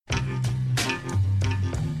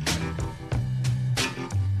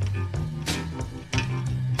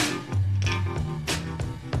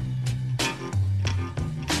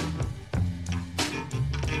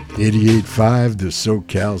88.5, the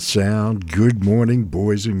SoCal Sound. Good morning,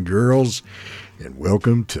 boys and girls, and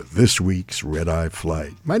welcome to this week's Red Eye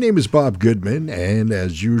Flight. My name is Bob Goodman, and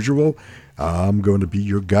as usual, I'm going to be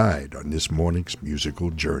your guide on this morning's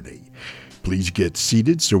musical journey. Please get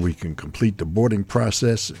seated so we can complete the boarding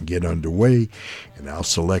process and get underway, and I'll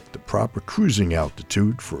select the proper cruising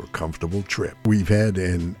altitude for a comfortable trip. We've had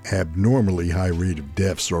an abnormally high rate of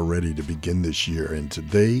deaths already to begin this year, and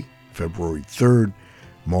today, February 3rd,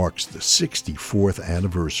 marks the 64th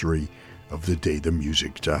anniversary of the day the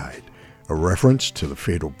music died, a reference to the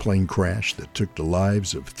fatal plane crash that took the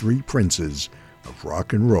lives of three princes of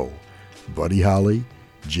rock and roll, Buddy Holly,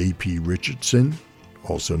 J.P. Richardson,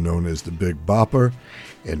 also known as the Big Bopper,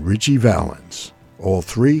 and Richie Valens. All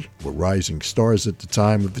three were rising stars at the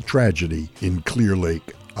time of the tragedy in Clear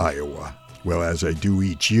Lake, Iowa. Well, as I do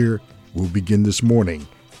each year, we'll begin this morning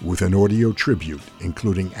with an audio tribute,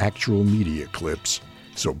 including actual media clips.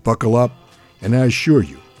 So buckle up, and I assure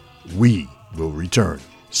you, we will return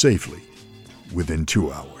safely within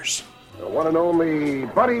 2 hours. The one and only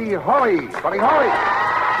Buddy Holly. Buddy Holly.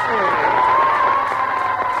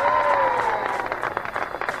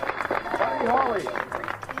 Buddy Holly.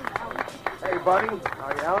 Hey, Buddy. How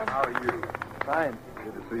are you, Alan? How are you? Fine.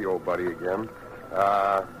 Good to see you, old buddy, again.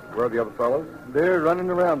 Where are the other fellas? They're running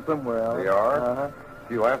around somewhere, Alan. They are? Uh-huh.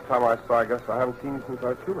 See, last time I saw, I guess I haven't seen you since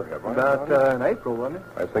our tour, have I? About in April, wasn't it?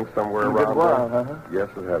 I think somewhere It's been a around good while, there. uh-huh. Yes,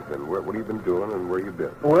 it has been. What have you been doing, and where you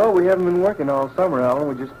been? Well, we haven't been working all summer, Alan.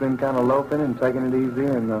 We've just been kind of loafing and taking it easy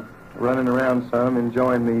and running around some,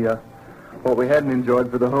 enjoying the what we hadn't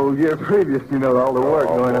enjoyed for the whole year previous, all the work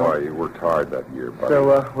going on. Oh, boy, you worked hard that year, buddy.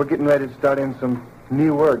 So we're getting ready to start in some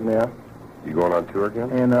new work now. You going on tour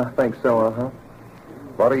again? And I think so, uh-huh.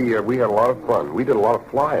 Buddy, we had a lot of fun. We did a lot of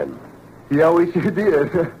flying. Yeah, we sure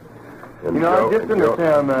did. And I was just in the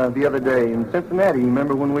town the other day in Cincinnati. You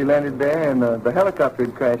remember when we landed there and the helicopter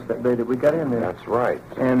had crashed that day that we got in there? That's right.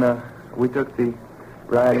 And we took the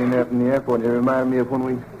ride in there from the airport, and it reminded me of when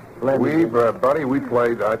we landed. Buddy, we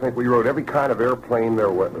played, I think we rode every kind of airplane there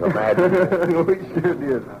was imaginable. We sure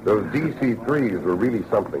did. Those DC-3s were really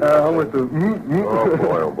something. With the...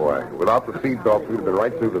 Oh, boy. Without the seatbelt, we'd have been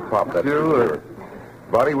right through the top. That's Sure. for sure.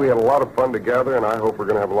 Buddy, we had a lot of fun together, and I hope we're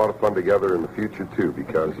going to have a lot of fun together in the future, too,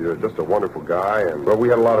 because you're just a wonderful guy. And well, we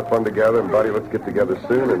had a lot of fun together, and, Buddy, let's get together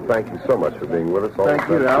soon, and thank you so much for being with us. Thank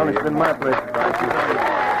you, Alan. It's been my pleasure. Thank you.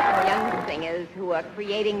 Young singers who are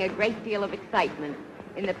creating a great deal of excitement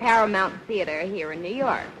in the Paramount Theater here in New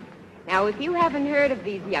York. Now, if you haven't heard of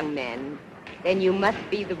these young men, then you must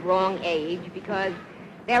be the wrong age, because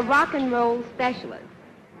they're rock and roll specialists.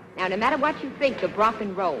 Now, no matter what you think of rock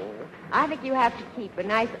and roll, I think you have to keep a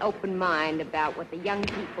nice open mind about what the young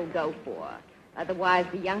people go for. Otherwise,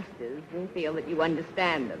 the youngsters won't feel that you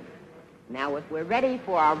understand them. Now, if we're ready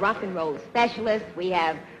for our rock and roll specialists, we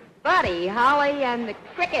have Buddy Holly and the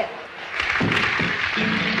Crickets.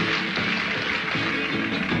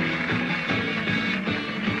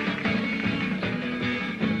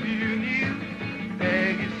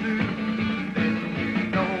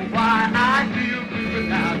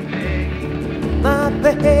 My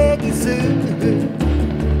Peggy Sue.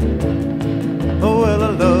 Oh, well, I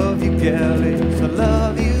love you, galleys. I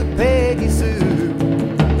love you, Peggy Sue.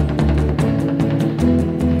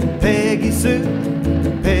 Peggy Sue,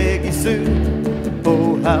 Peggy Sue.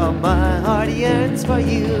 Oh, how my heart yearns for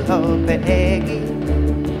you. Oh, Peggy,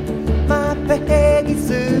 my Peggy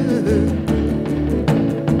Sue.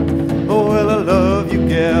 Oh, well, I love you,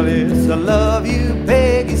 galleys. I love you,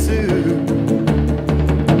 Peggy Sue.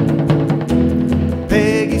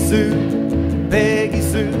 Peggy Sue, Peggy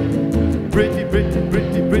Sue, pretty, pretty,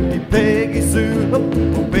 pretty, pretty Peggy Sue,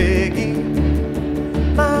 oh, Peggy,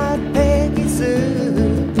 my Peggy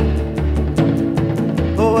Sue.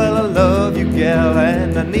 Oh, well, I love you, gal,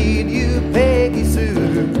 and I need you, Peggy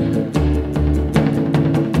Sue.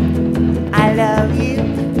 I love you,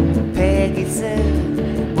 Peggy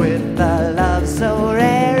Sue, with a love so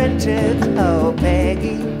rare and true, oh,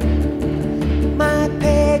 Peggy, my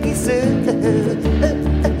Peggy Sue.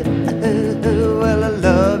 Well, I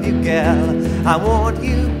love you, gal. I want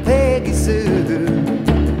you, Peggy Sue.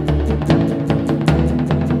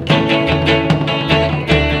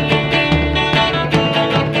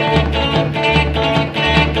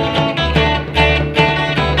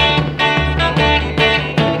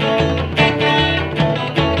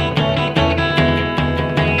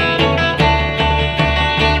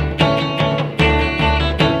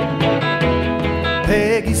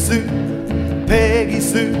 Peggy Sue, Peggy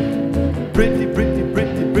Sue, pretty, pretty,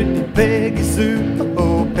 pretty, pretty Peggy Sue,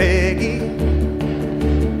 oh Peggy,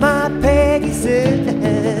 my Peggy Sue.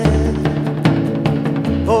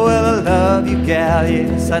 Oh, well, gal,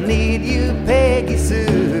 yes, I need you, Peggy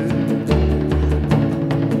Sue.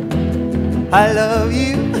 I love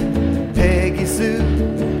you, Peggy Sue,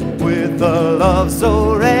 with a love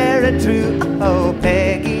so rare and true. Oh,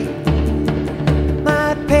 Peggy,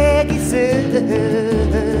 my Peggy Sue.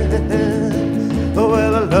 Oh,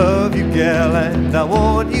 well, I love you, gal, and I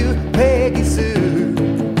want you, Peggy Sue.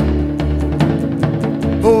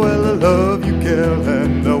 Oh, well, I love you, gal,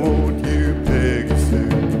 and I want you, Peggy Sue.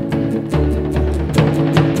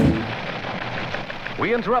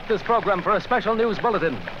 We interrupt this program for a special news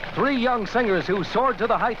bulletin. 3 young singers who soared to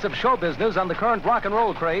the heights of show business on the current rock and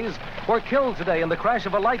roll craze were killed today in the crash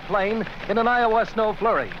of a light plane in an Iowa snow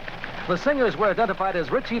flurry. The singers were identified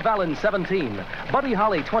as Richie Havens, 17, Buddy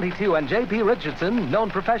Holly, 22, and J.P. Richardson, known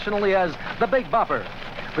professionally as the Big Bopper.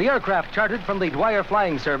 The aircraft chartered from the Dwyer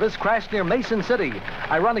Flying Service crashed near Mason City,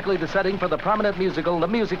 ironically the setting for the prominent musical The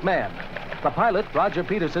Music Man. The pilot, Roger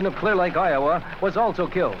Peterson of Clear Lake, Iowa, was also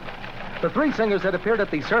killed. The 3 singers had appeared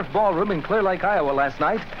at the Surf Ballroom in Clear Lake, Iowa last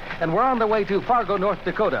night and were on their way to Fargo, North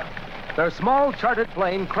Dakota. Their small chartered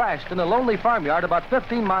plane crashed in a lonely farmyard about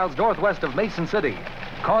 15 miles northwest of Mason City.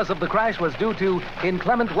 Cause of the crash was due to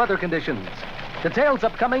inclement weather conditions. Details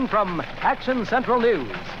upcoming from Action Central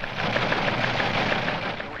News.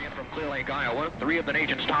 From Clear Lake, Iowa, 3 of the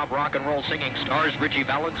nation's top rock and roll singing stars, Richie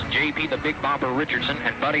Valens, J.P. the Big Bopper Richardson,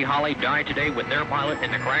 and Buddy Holly, died today with their pilot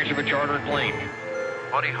in the crash of a chartered plane.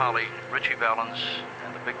 Buddy Holly, Richie Valens,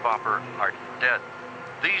 and the Big Bopper are dead.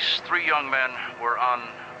 These 3 young men were on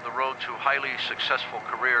the road to highly successful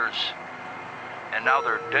careers, and now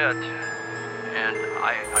they're dead, and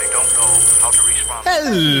I don't know how to respond.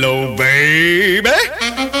 Hello, baby.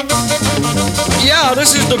 Yeah,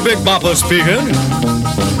 this is the Big Bopper speaking.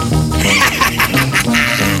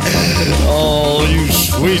 Oh, you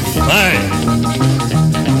sweet thing.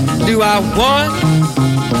 Do I what?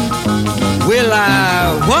 Will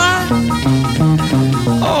I what?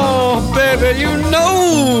 Oh, baby, you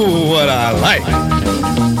know what I like.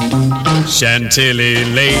 Chantilly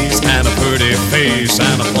lace and a pretty face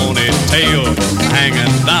and a ponytail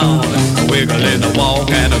hanging down, a wiggle in the walk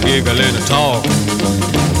and a giggle in the talk.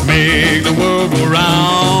 Make the world go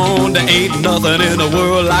round. There ain't nothing in the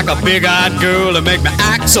world like a big-eyed girl to make me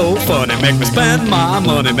act so funny, make me spend my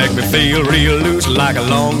money, make me feel real loose like a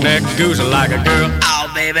long-necked goose, like a girl. Oh,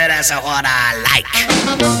 baby, that's what I like.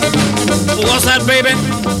 What's that, baby?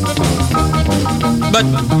 But,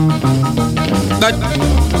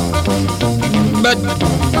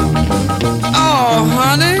 oh,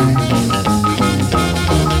 honey.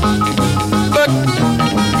 But,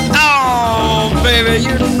 oh, baby,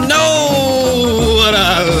 you know what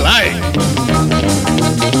I like.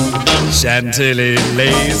 Chantilly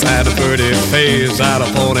lace and a pretty face and a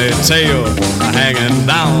ponytail hanging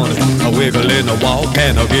down, a wiggle in the walk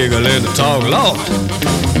and a giggle in the talk. Lord,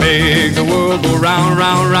 make the world go round,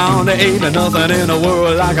 round, round. There ain't nothing in the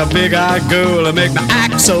world like a big-eyed girl to make me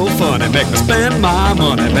act so funny, make me spend my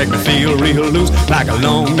money, make me feel real loose like a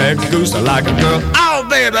long-necked goose, like a girl. Oh,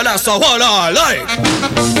 baby, that's what I like.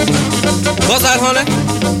 What's that, honey?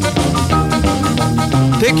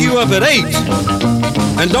 Pick you up at 8,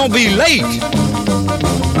 and don't be late.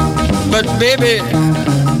 But, baby,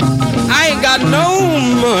 I ain't got no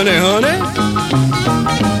money, honey.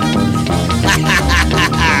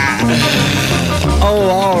 Oh,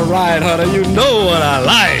 all right, honey, you know what I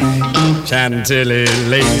like. Chantilly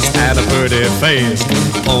lace and a pretty face,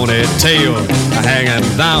 ponytail hanging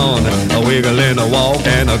down, a wiggle in the walk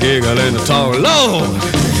and a giggle in the talk. Lord,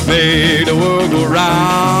 make the world go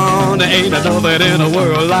round. There ain't nothing in the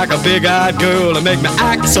world like a big-eyed girl to make me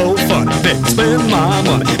act so funny, make me spend my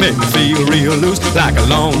money, make me feel real loose like a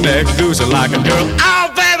long-necked goose, like a girl.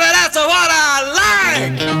 Oh, baby, that's what I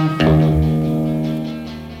like.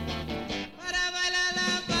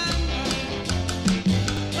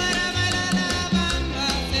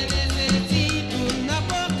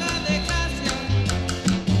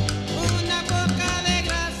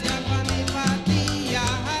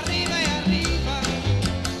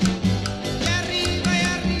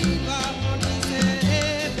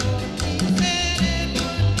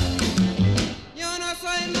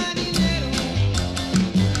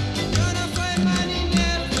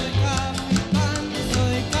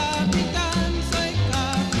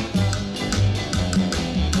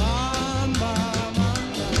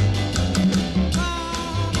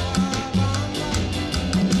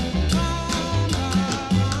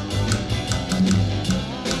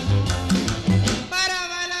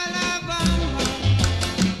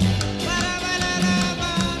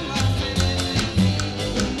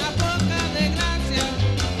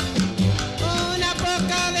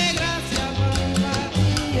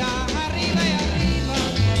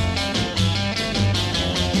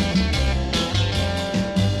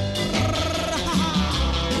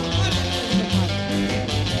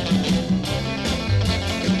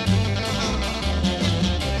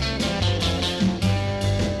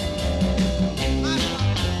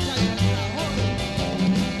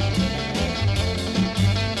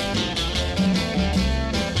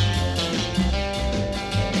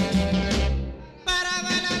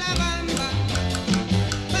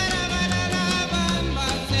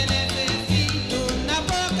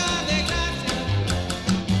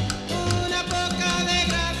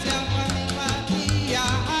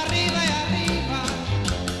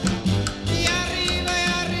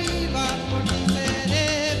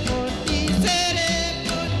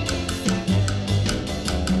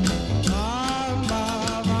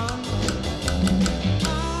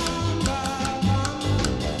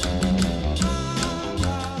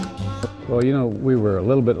 Well, you know, we were a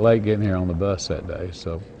little bit late getting here on the bus that day,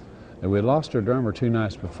 so we had lost our drummer 2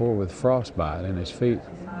 nights before with frostbite in his feet,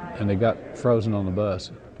 and they got frozen on the bus.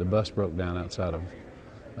 The bus broke down outside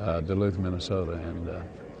of Duluth, Minnesota, and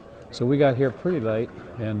so we got here pretty late,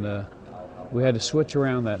 and we had to switch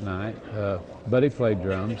around that night. Buddy played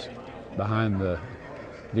drums behind the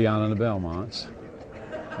Dion and the Belmonts,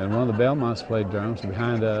 and one of the Belmonts played drums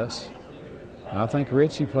behind us. And I think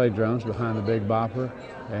Richie played drums behind the Big Bopper,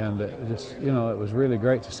 and just, you know, it was really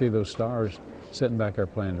great to see those stars sitting back there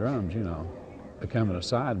playing drums, you know, becoming a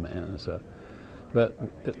sideman. So, but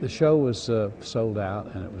the show was sold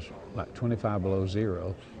out, and it was like 25 below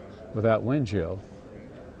zero without wind chill.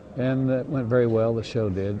 And it went very well, the show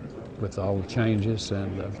did, with all the changes.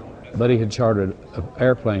 And Buddy had chartered an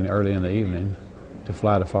airplane early in the evening to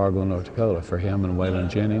fly to Fargo, North Dakota for him and Waylon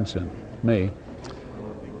Jennings and me.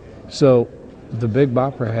 So the Big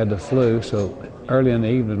Bopper had the flu, so early in the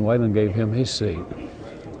evening, Waylon gave him his seat.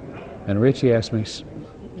 And Richie asked me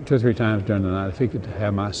 2 or 3 times during the night if he could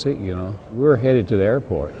have my seat, you know. We were headed to the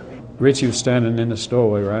airport. Richie was standing in the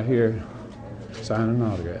doorway right here, signing an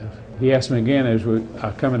autograph. He asked me again as we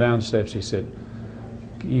were coming down the steps, he said,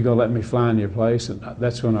 "You gonna let me fly in your place?" And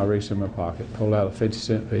that's when I reached in my pocket, pulled out a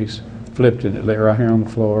 50-cent piece, flipped it, it lay right here on the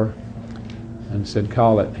floor, and said,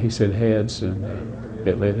 "Call it." He said, "Heads," and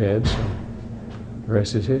it lit heads. So the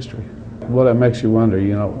rest is history. Well, that makes you wonder,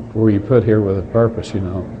 you know, were you put here with a purpose, you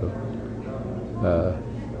know?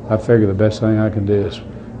 I figure the best thing I can do is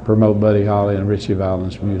promote Buddy Holly and Richie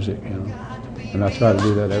Valens' music, you know, and I try to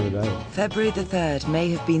do that every day. February the 3rd may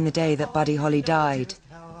have been the day that Buddy Holly died,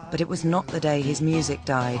 but it was not the day his music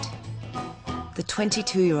died. The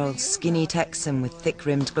 22-year-old skinny Texan with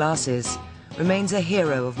thick-rimmed glasses remains a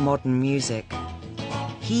hero of modern music.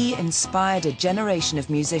 He inspired a generation of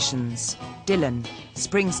musicians: Dylan,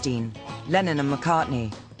 Springsteen, Lennon and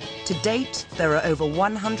McCartney. To date, there are over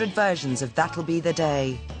 100 versions of That'll Be the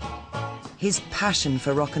Day. His passion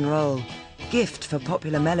for rock and roll, gift for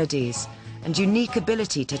popular melodies, and unique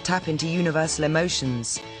ability to tap into universal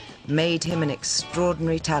emotions made him an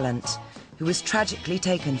extraordinary talent who was tragically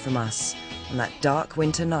taken from us on that dark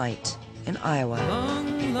winter night in Iowa.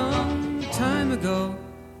 Long, long time ago,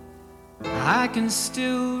 I can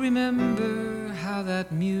still remember how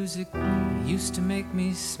that music used to make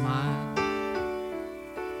me smile.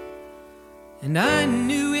 And I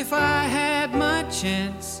knew if I had my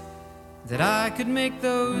chance that I could make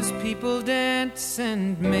those people dance,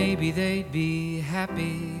 and maybe they'd be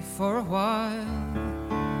happy for a while.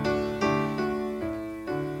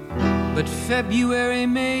 But February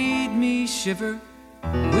made me shiver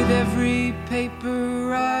with every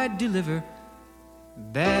paper I deliver.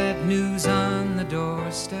 Bad news on the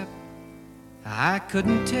doorstep, I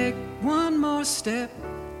couldn't take one more step.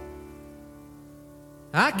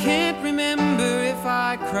 I can't remember if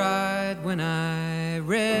I cried when I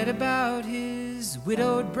read about his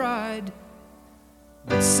widowed bride,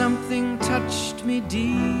 but something touched me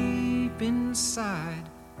deep inside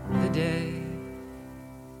the day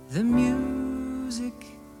the music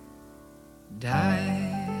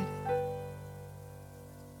died.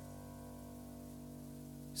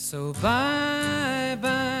 So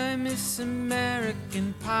bye-bye, Miss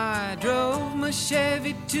American Pie. Drove my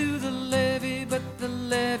Chevy to the levee, but the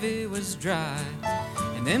levee was dry.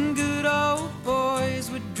 And them good old boys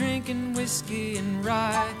were drinking whiskey and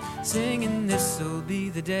rye, singing, "This'll be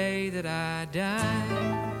the day that I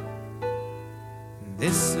die.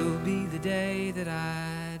 This'll be the day that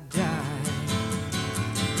I die."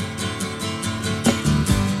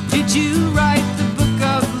 Did you write the book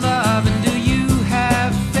of love, and do you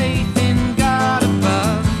have faith in God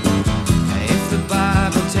above? If the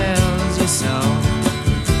Bible tells you so,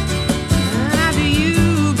 do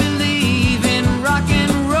you believe in rock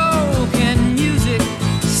and roll? Can music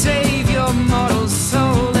save your mortal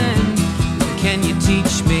soul? And can you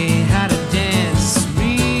teach me how to dance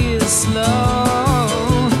real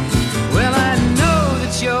slow? Well, I know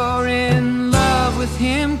that you're in love with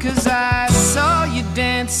him, 'cause I saw you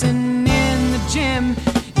dancing in the gym.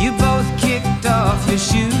 You both kicked off your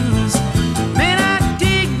shoes. Man, I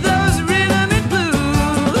dig those rhythm and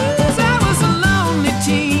blues. I was a lonely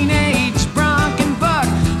teenage bronc and buck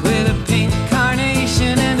with a pink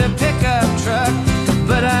carnation and a pickup truck,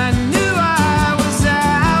 but I knew I was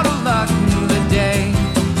out of luck the day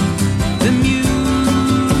the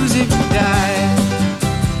music died.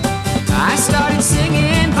 I started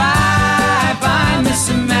singing bye-bye, Miss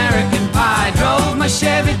American Pie. Drove my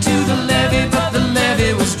Chevy to the levee, but the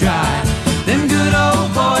levee was dry. Them good old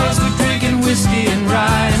boys were drinking whiskey and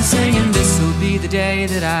rye and singing, "This'll be the day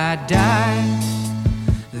that I die.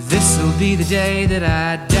 This'll be the day that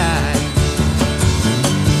I die."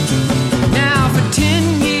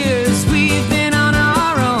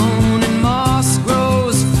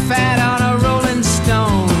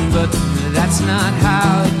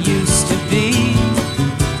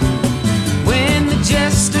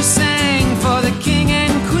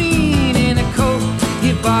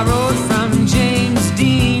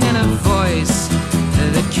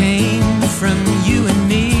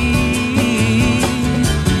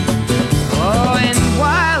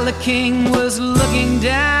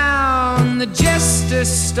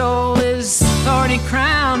 thorny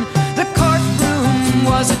crown. The courtroom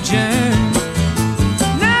was adjourned.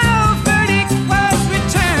 No verdict was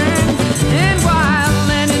returned. And while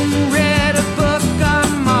Lennon read a book on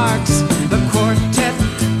Marx, the quartet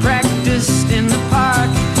practiced in the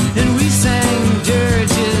park, and we sang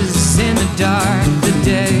dirges in the dark. The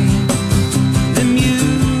day the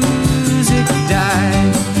music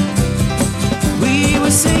died, we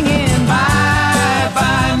were singing bye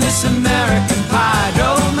bye Miss American Pie.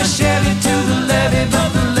 Drove my Chevy to the levee, but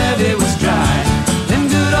the levee was dry. Them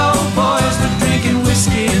good old boys were drinking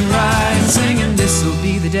whiskey and rye, and singing this'll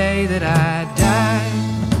be the day that I die.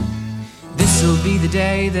 This'll be the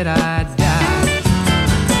day that I die.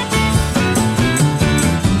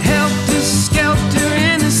 Helter skelter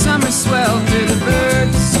in the summer swelter, the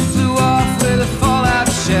birds flew off with a fallout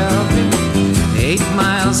shelter. 8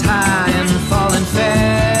 miles high and falling fast,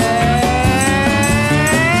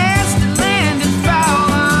 it landed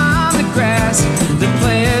foul on the grass. The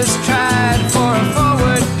players tried for a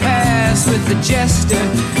forward pass, with the jester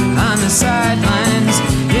on the sidelines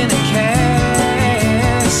in a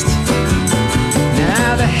cast.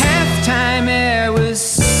 Now the halftime air was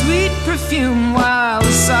sweet perfume, while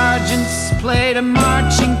the sergeants played a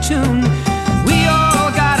marching tune. We all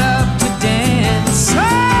got up to dance,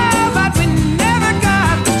 oh, but we never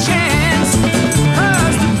got the chance,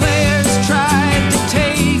 'cause the players tried to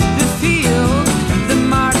take the field. The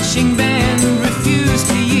marching band refused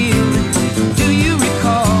to yield. Do you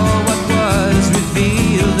recall what was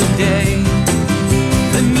revealed the day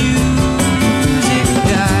the music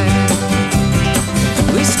died?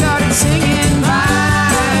 We started singing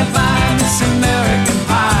bye bye Miss American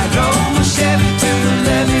Pie. Drove my Chevy to the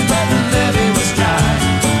levee, but the levee was dry.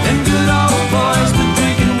 Them good old boys were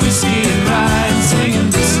drinking whiskey and rye, and singing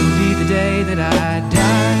this'll be the day that I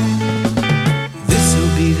die.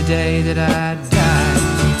 This'll be the day that I die.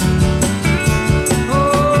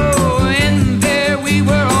 Oh, and there we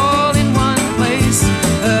were all in one place,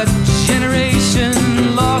 a generation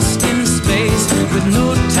lost in space, with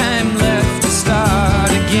no time left to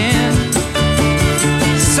start again.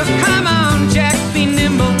 So come on, Jack, be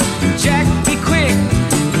nimble, Jack, be quick.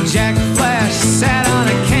 Jack Flash sat on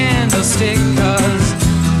a candlestick, 'cause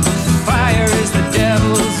fire is the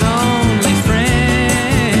devil's only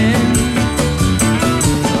friend.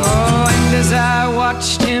 Oh, and as I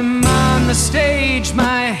watched him on the stage,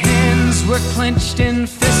 my hands were clenched in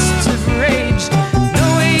fists of rage. No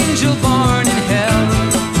angel born in hell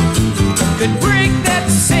could break that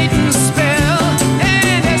Satan's spell.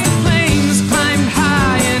 And as the flames climbed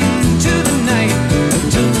high into the night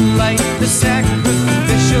to light the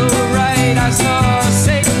sacrificial rite, I saw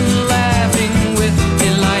Satan laughing with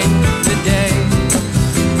delight the day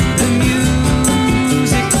the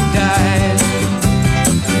music died.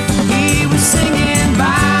 He was singing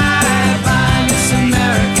bye bye Miss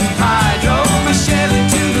American Pie. Drove my Chevy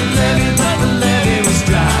to the levee, but the levee was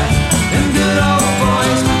dry. Them good old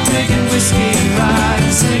boys were drinking whiskey and rye,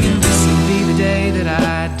 and singing this'll be the day that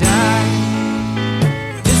I die.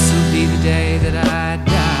 This'll be the day that I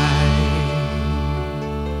die.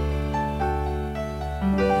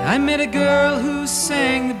 I met a girl who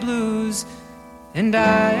sang the blues, and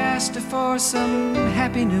I asked her for some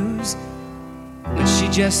happy news, but she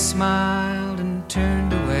just smiled and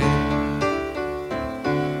turned away.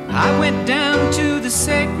 I went down to the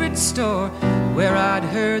sacred store where I'd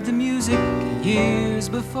heard the music years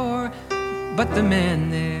before, but the man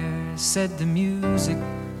there said the music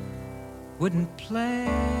wouldn't play.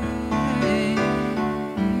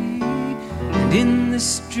 And in the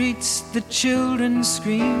streets the children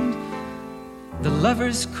screamed, the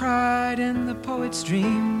lovers cried and the poets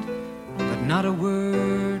dreamed, but not a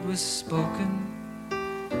word was spoken.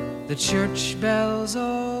 The church bells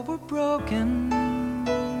all were broken,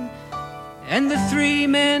 and the 3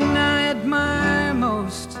 men I admire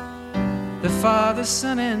most, the Father,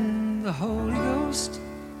 Son, and the Holy Ghost,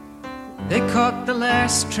 they caught the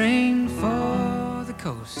last train for the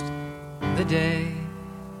coast the day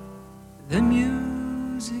the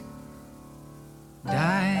music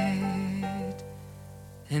died.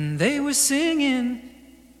 And they were singing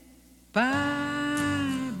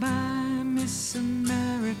bye bye Miss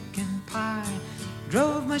American Pie.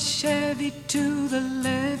 Drove my Chevy to the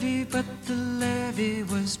levee, but the levee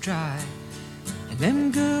was dry. And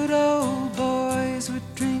them good old boys were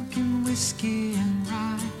drinking whiskey and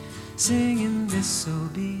rye, singing this'll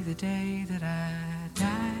be the day that I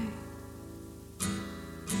die.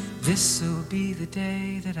 This'll be the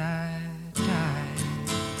day that I die.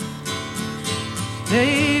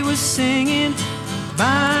 They were singing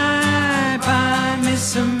bye bye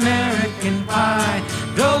Miss American Pie.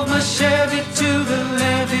 Drove my Chevy to the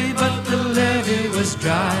levee, but the levee was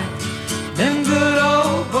dry. Them good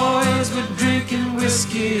old boys were drinking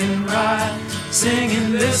whiskey and rye,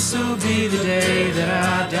 singing this'll be the day that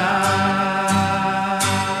I die.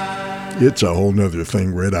 It's a Whole Nuther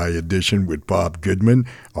Thing Red Eye edition with Bob Goodman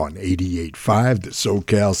on 88.5 The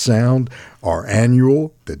SoCal Sound, our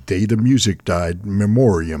annual The Day the Music Died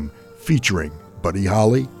Memoriam, featuring Buddy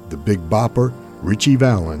Holly, the Big Bopper, Richie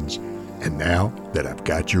Valens, and Now That I've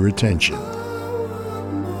Got Your Attention.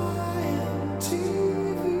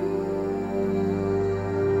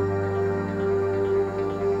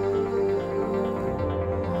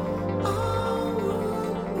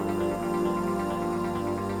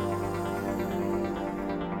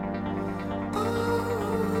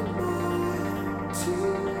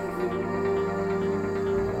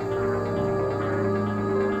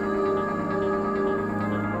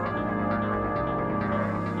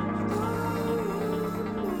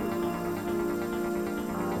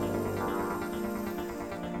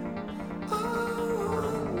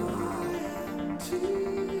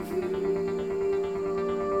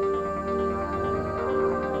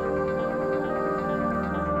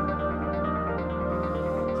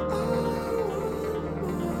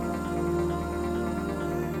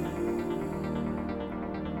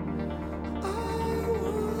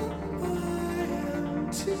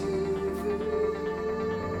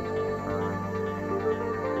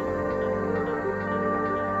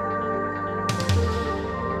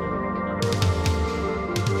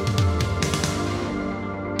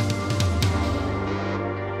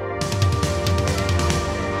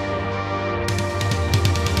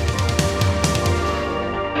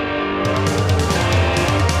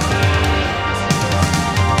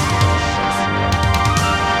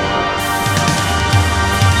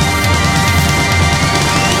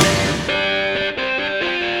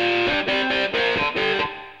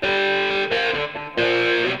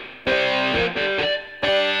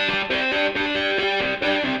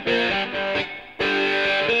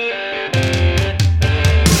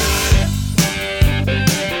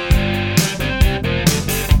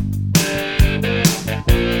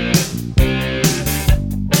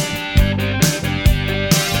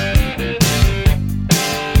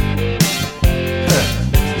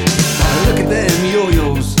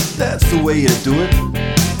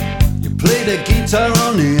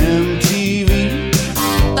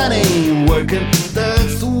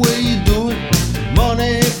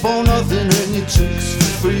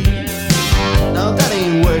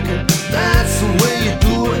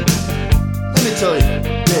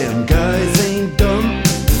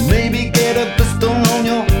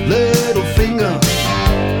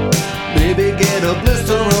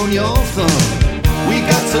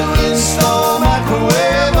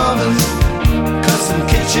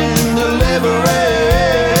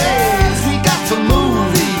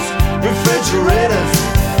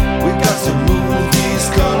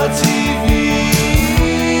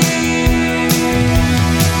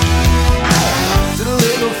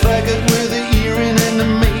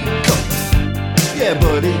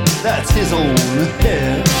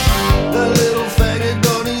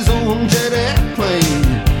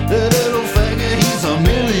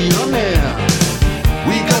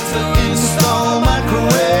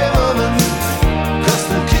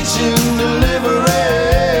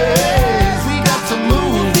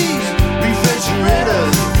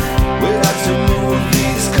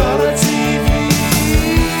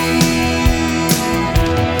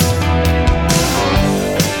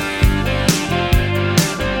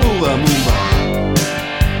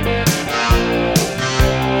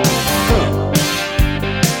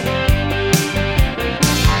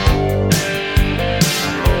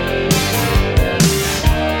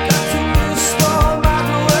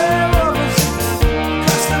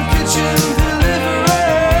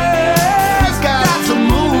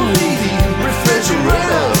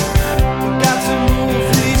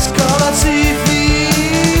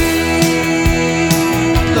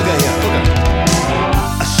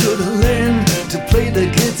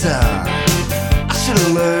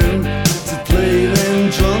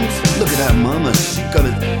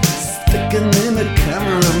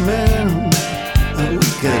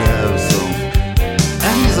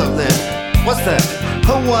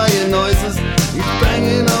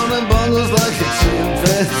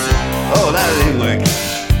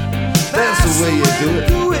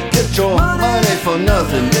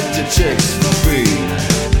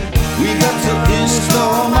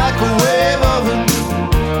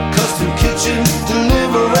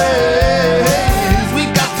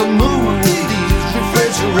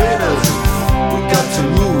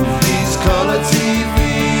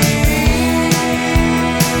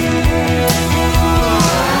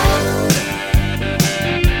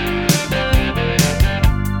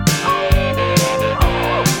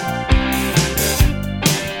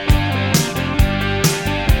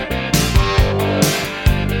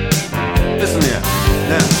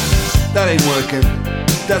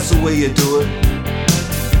 that's the way you do it.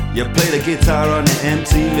 You play the guitar on the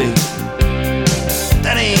MTV.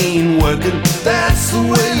 That ain't working, that's the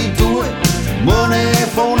way you do it. Money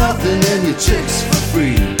for nothing and your chicks for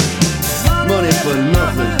free. Money for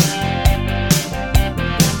nothing,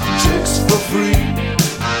 chicks for free.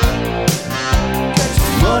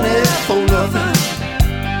 Money for nothing,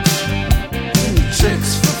 and your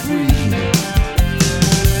chicks for free.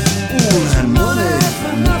 Ooh, and money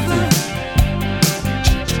for nothing,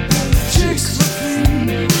 chicks for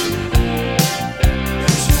free.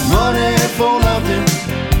 Money for nothing,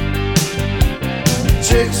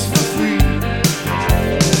 chicks for free.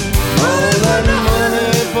 All that money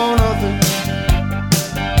for nothing,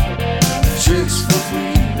 chicks for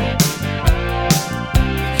free.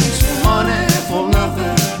 Money for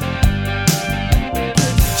nothing,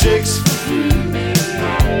 chicks for free.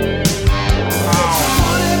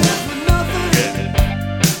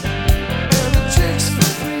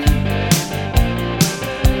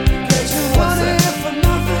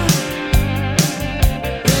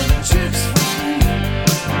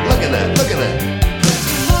 Look at that.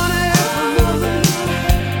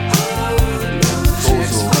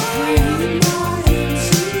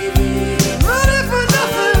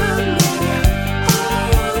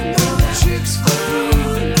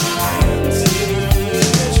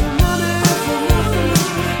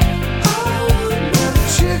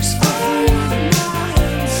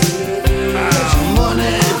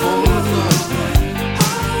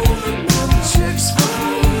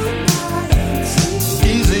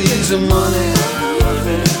 Money,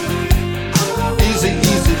 easy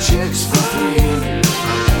chicks for free.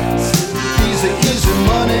 Easy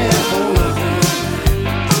money for nothing,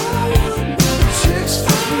 chicks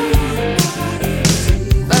for free.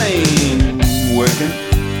 That ain't working.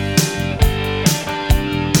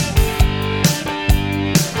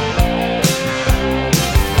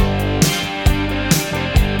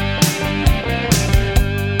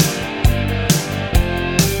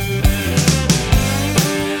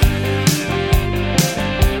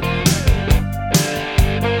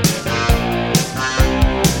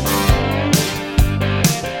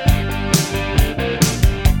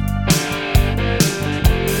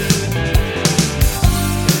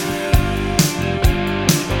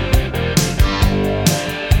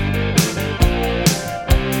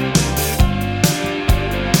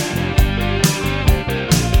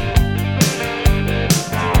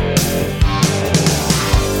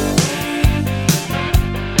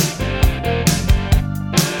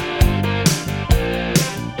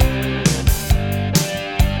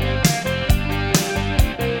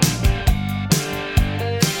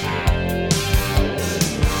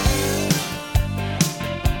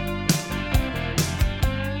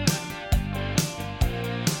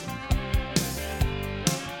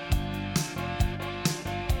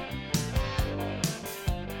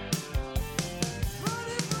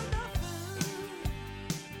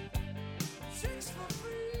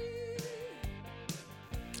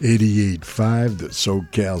 '88.5, the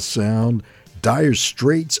SoCal Sound, Dire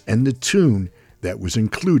Straits, and the tune that was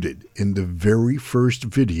included in the very first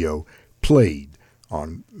video played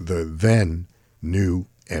on the then new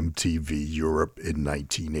MTV Europe in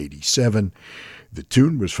 1987. The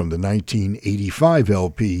tune was from the 1985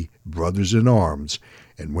 LP Brothers in Arms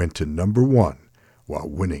and went to number one while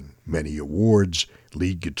winning many awards,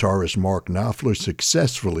 lead guitarist Mark Knopfler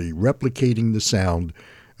successfully replicating the sound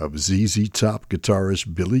of ZZ Top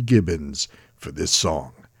guitarist Billy Gibbons for this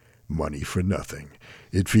song, Money for Nothing.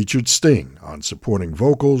 It featured Sting on supporting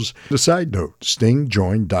vocals. A side note, Sting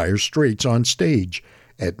joined Dire Straits on stage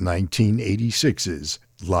at 1986's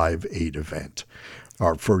Live 8 event.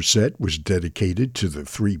 Our first set was dedicated to the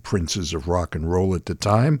three princes of rock and roll at the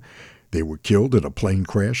time. They were killed in a plane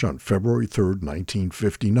crash on February 3rd,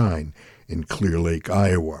 1959 in Clear Lake,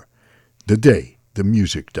 Iowa, the day the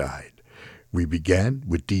music died. We began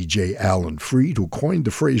with DJ Alan Freed, who coined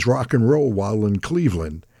the phrase rock and roll while in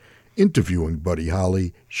Cleveland, interviewing Buddy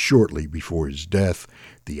Holly shortly before his death,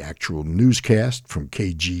 the actual newscast from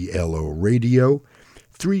KGLO Radio,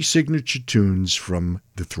 three signature tunes from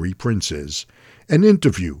the Three Princes, an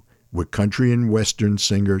interview with country and western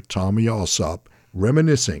singer Tommy Alsop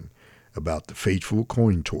reminiscing about the fateful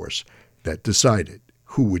coin toss that decided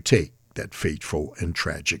who would take that fateful and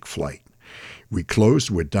tragic flight. We closed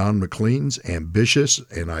with Don McLean's ambitious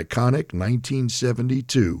and iconic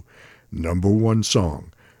 1972 #1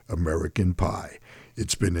 song, American Pie.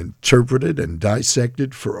 It's been interpreted and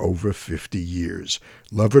dissected for over 50 years.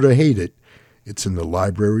 Love it or hate it, it's in the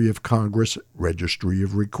Library of Congress Registry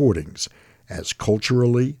of Recordings as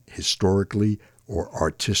culturally, historically, or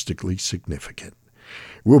artistically significant.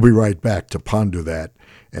 We'll be right back to ponder that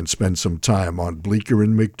and spend some time on Bleecker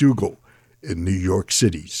and McDougal in New York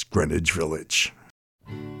City's Greenwich Village.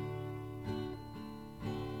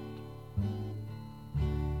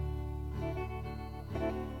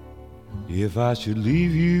 If I should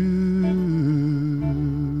leave you,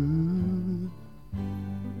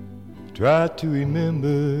 try to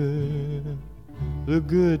remember the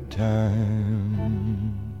good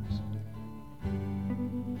times,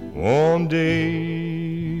 warm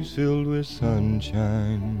days filled with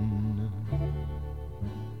sunshine,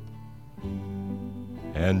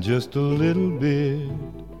 and just a little bit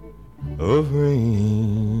of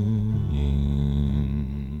rain,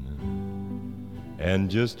 and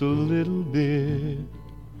just a little bit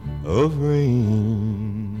of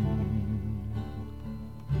rain.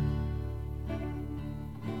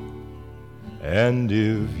 And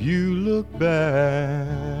if you look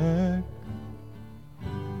back,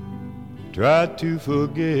 try to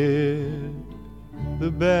forget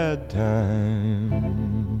the bad times,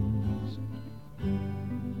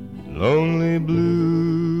 lonely,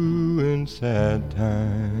 blue, and sad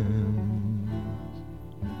times,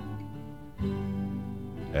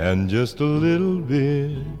 and just a little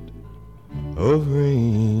bit of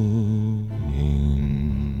rain,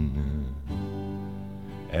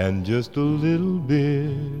 and just a little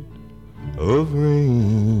bit of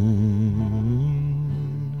rain.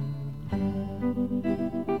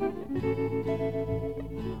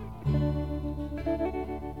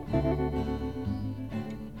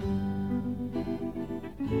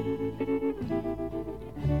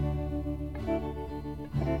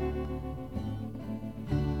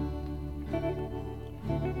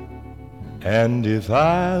 And if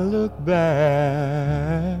I look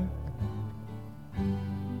back,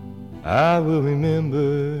 I will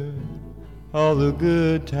remember all the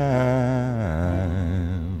good times,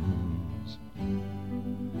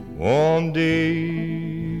 warm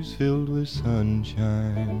days filled with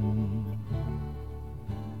sunshine,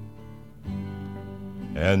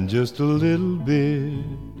 and just a little bit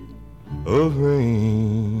of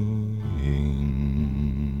rain,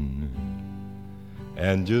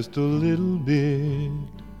 and just a little bit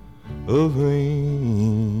of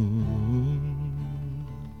rain.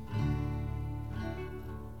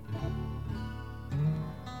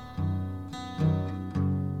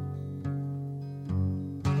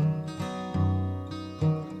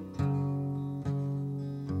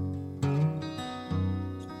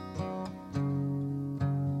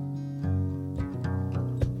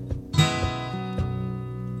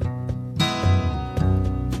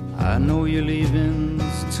 I know your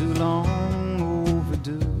leaving's too long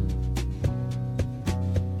overdue.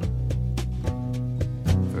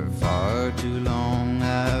 For far too long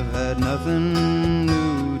I've had nothing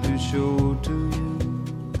new to show to you.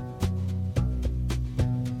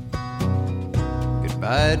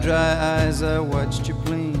 Goodbye, dry eyes, I watched your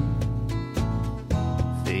plane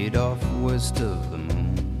fade off west of the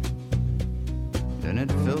moon. Then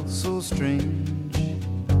it felt so strange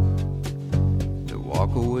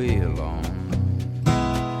walk away alone.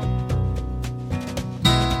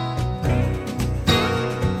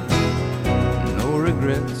 No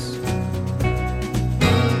regrets,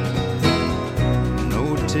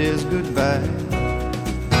 no tears goodbye.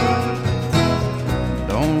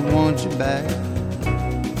 Don't want you back.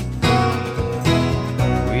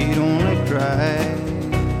 We'd only cry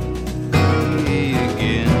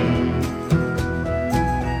again.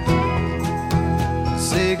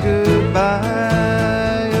 Say goodbye.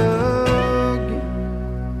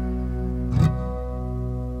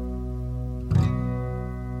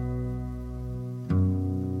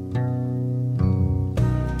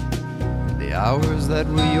 Hours that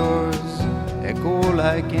were yours echo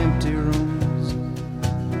like empty rooms.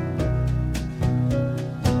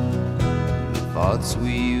 The thoughts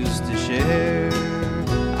we used to share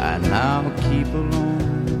I now keep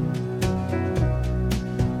alone.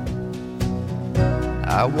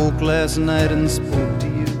 I woke last night and spoke to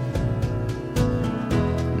you,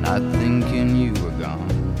 not thinking you were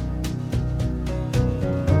gone.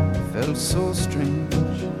 Felt so strange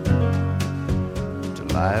to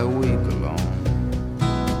lie awake alone.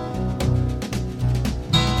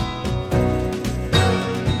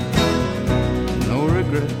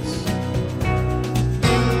 Regrets,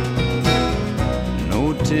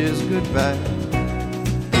 no tears goodbye.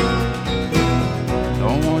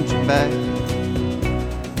 Don't want you back.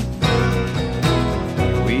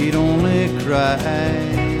 We'd only cry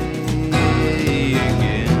again.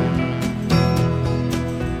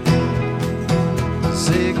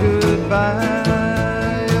 Say goodbye.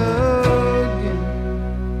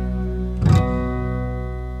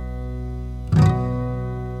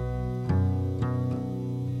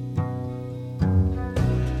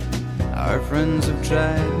 Our friends have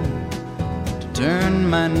tried to turn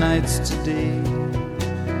my nights to day.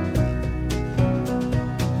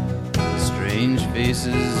 Strange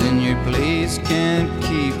faces in your place can't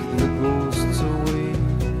keep the ghosts away.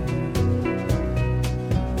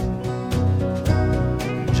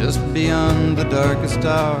 Just beyond the darkest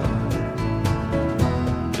hour,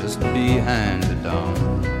 just behind the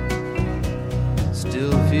dawn,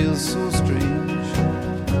 still feels so strange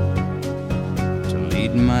to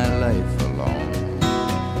lead my life alone.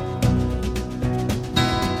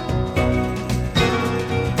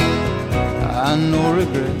 No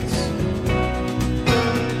regrets,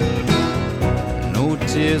 no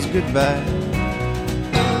tears goodbye.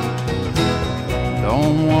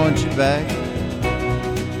 Don't want you back,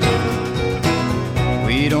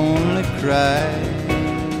 we'd only cry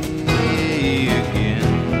again.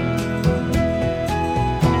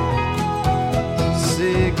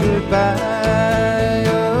 Say goodbye.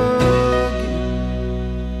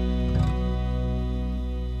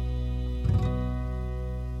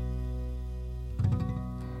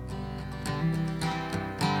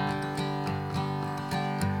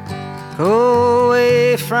 Go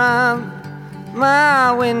away from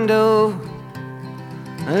my window,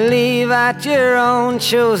 leave at your own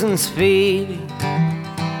chosen speed.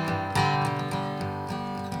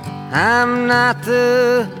 I'm not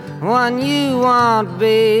the one you want,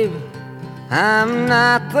 babe. I'm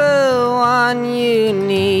not the one you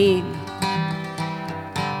need.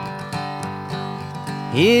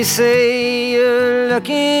 You say you're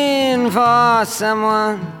looking for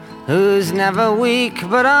someone who's never weak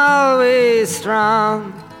but always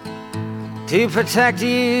strong, to protect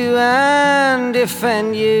you and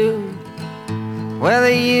defend you,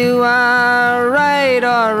 whether you are right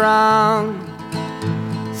or wrong.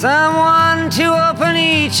 Someone to open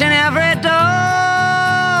each and every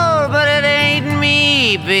door, but it ain't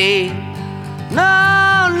me, babe.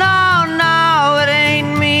 No, no, no, it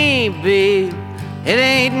ain't me, babe. It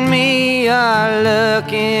ain't me you're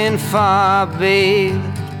looking for, babe.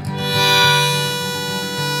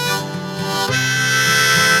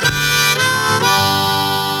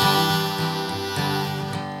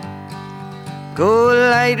 Go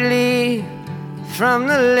lightly from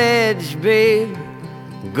the ledge, babe.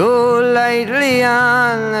 Go lightly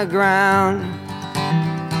on the ground.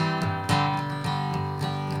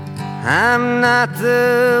 I'm not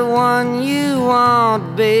the one you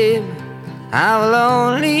want, babe. I will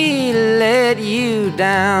only let you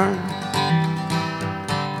down.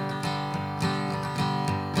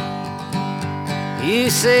 You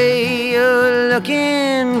say you're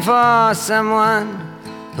looking for someone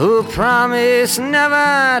who promised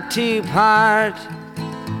never to part,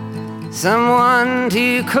 someone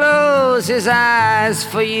to close his eyes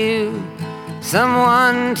for you,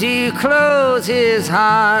 someone to close his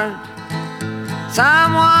heart,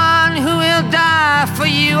 someone who will die for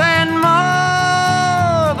you and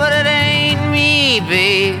more. But it ain't me,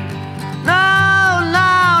 babe. No,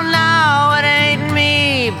 no, no, it ain't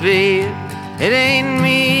me, babe. It ain't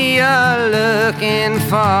me you're looking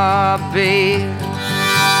for, babe.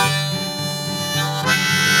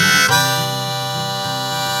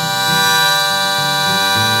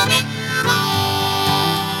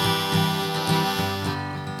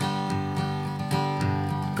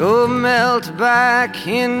 Go melt back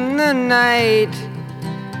in the night.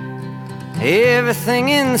 Everything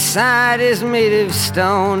inside is made of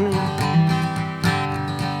stone.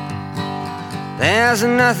 There's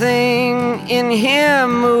nothing in here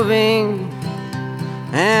moving,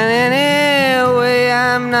 and anyway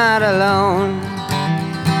I'm not alone.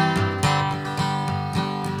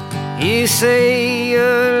 You say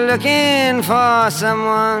you're looking for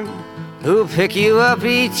someone who'll pick you up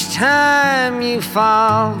each time you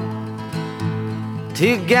fall,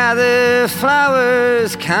 to gather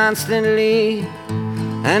flowers constantly,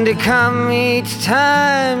 and to come each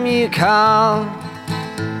time you call.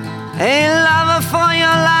 A lover for your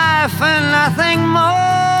life and nothing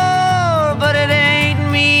more. But it ain't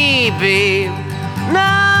me, babe.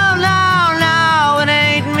 No, no, no, it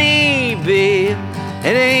ain't me, babe.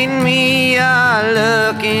 It ain't me you're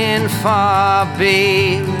looking for,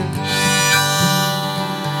 babe.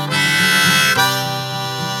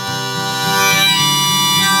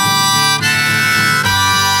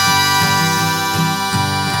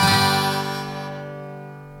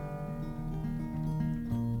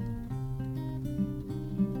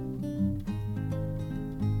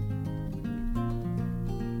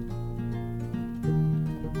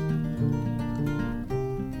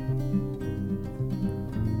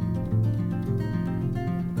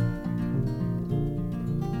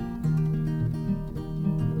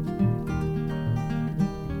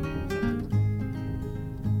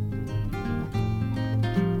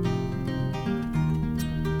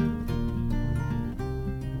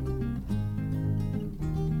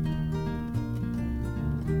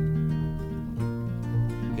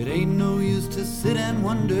 It ain't no use to sit and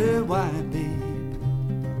wonder why, babe.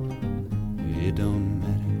 It don't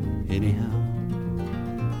matter anyhow.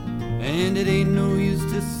 And it ain't no use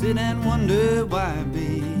to sit and wonder why,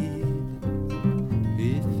 babe.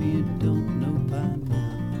 If you don't know by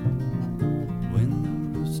now, when the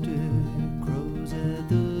rooster crows at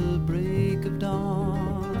the break of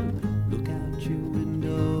dawn, look out your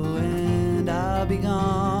window and I'll be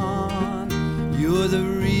gone. You're the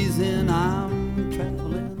reason I'm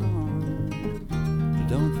traveling on.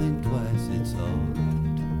 Don't think twice, it's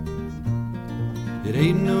alright. It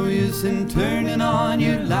ain't no use in turning on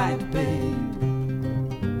your light, babe.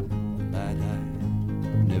 Light I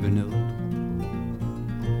never knowed.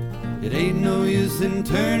 It ain't no use in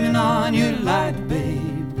turning on your light,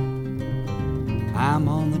 babe. I'm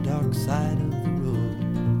on the dark side of the road.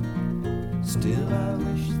 Still I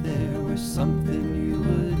wish there were something you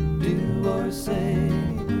would do or say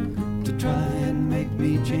to try and make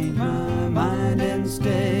me change my mind and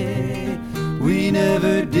stay. We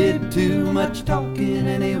never did too much talking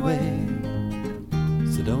anyway,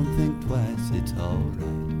 so don't think twice, it's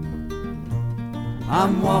alright.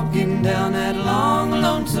 I'm walking down that long,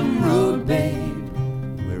 lonesome road, babe.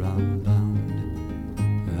 Where I'm bound,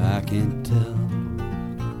 I can't tell.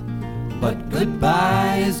 But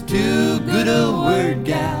goodbye is too good a word,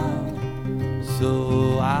 gal,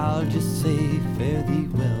 so I'll just say fare thee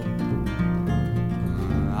well.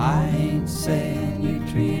 I ain't saying you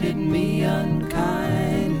treated me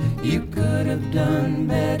unkind, you could have done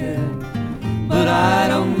better, but I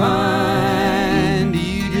don't mind.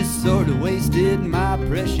 You just sort of wasted my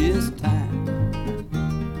precious time,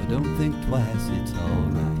 but don't think twice, it's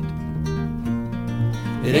alright.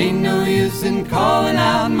 It ain't no use in calling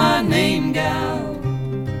out my name, gal,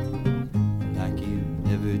 like you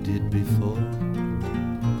never did before.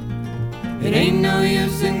 It ain't no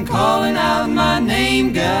use in calling out my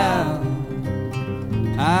name, gal,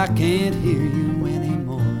 I can't hear you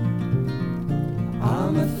anymore.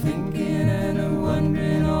 I'm a-thinking and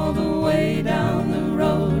a-wondering all the way down the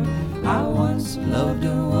road. I once loved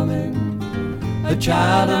a woman, a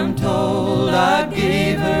child I'm told. I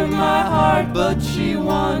gave her my heart, but she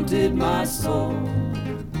wanted my soul.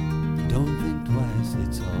 Don't think twice,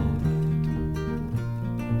 it's alright.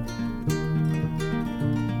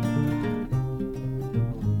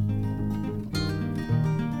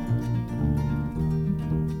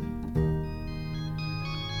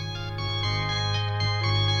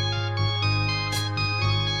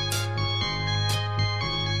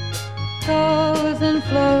 Flows and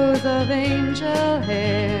flows of angel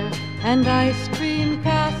hair and ice cream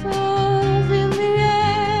castles in the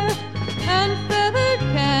air and feathered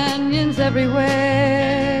canyons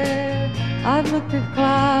everywhere. I've looked at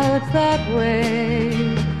clouds that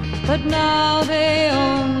way, but now they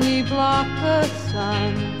only block the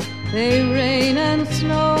sun. They rain and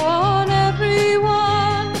snow on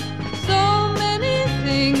everyone. So many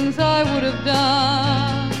things I would have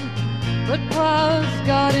done, but clouds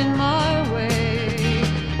got in my way.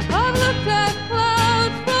 I've looked at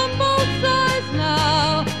clouds from both sides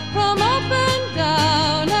now, from up and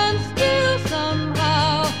down, and still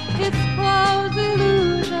somehow it's clouds'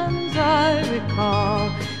 illusions I recall.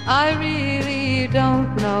 I really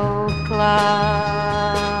don't know clouds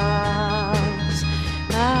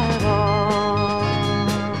at all.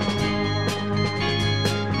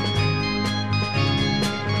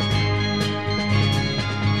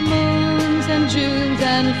 Moons and Junes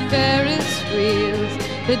and Ferris wheels,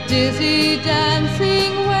 the dizzy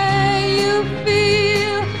dancing way you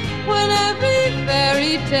feel when every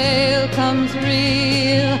fairy tale comes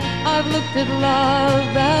real. I've looked at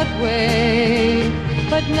love that way,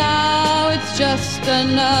 but now it's just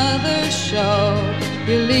another show.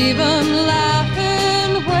 You leave 'em laughing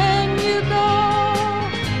when you go,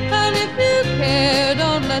 and if you care,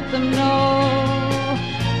 don't let them know.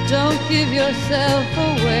 Don't give yourself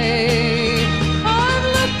away. I've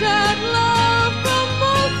looked at love from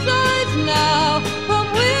both sides now, from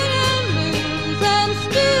win and lose, and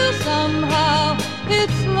still somehow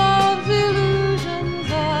it's love's illusions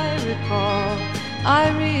I recall. I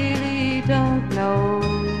really don't know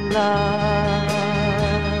love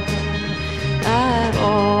at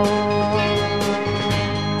all.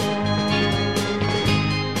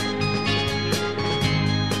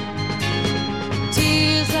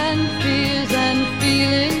 Tears and fears and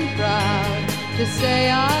feeling proud to say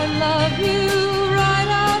I love you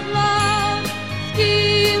right out loud.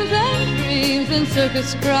 Schemes and dreams in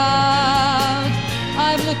circus crowds.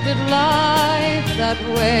 I've looked at life that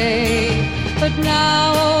way, but now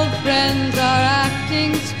old friends are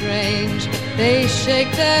acting strange. They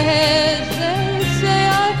shake their heads, they say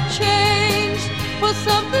I've changed. Was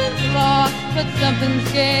something but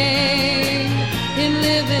something's gained in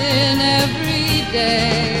living every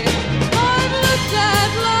day. I've looked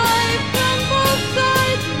at life from both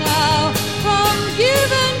sides now, from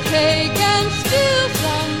give and take, and still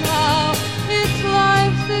somehow it's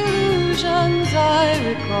life's illusions I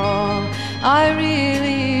recall. I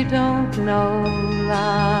really don't know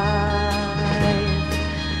life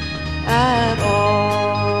at all.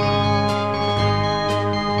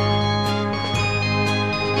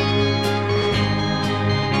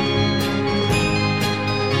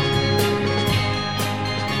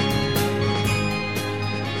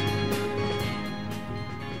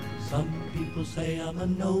 Say I'm a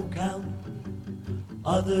no-count,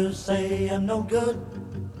 others say I'm no good,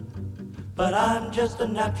 but I'm just a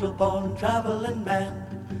natural-born traveling man,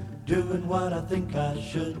 doing what I think I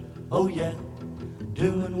should, oh yeah,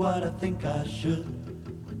 doing what I think I should.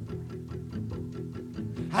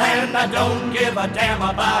 And I don't give a damn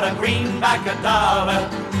about a greenback, a dollar,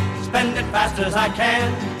 spend it fast as I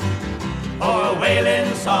can, for a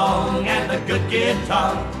wailing song and a good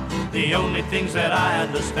guitar, the only things that I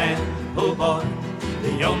understand. Oh boy,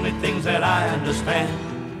 the only things that I understand.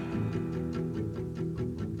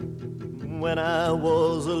 When I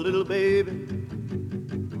was a little baby,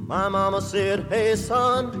 my mama said, hey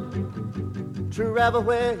son, travel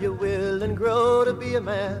where you will and grow to be a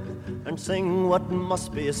man, and sing what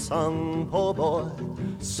must be sung, oh boy,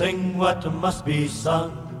 sing what must be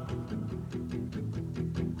sung.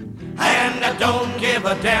 And I don't give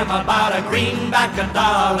a damn about a greenback, a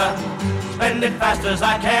dollar, spend it fast as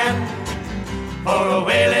I can, for a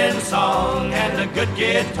wailing song and a good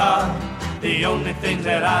guitar, the only things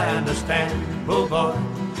that I understand, oh boy,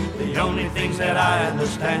 the only things that I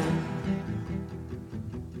understand.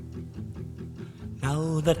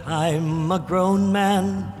 Now that I'm a grown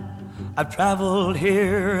man, I've traveled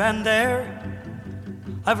here and there,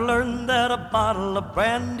 I've learned that a bottle of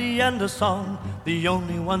brandy and a song, the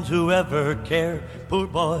only ones who ever care, poor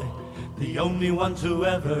boy, the only ones who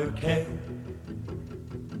ever care.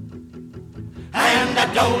 And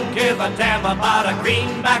I don't give a damn about a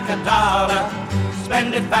greenback, a dollar,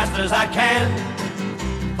 spend it fast as I can,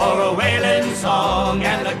 for a wailing song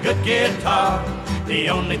and a good guitar, the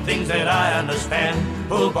only things that I understand,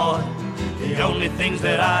 oh boy, the only things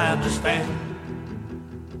that I understand.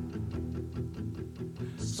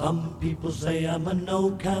 Some people say I'm a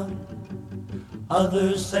no-count,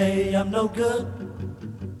 others say I'm no good,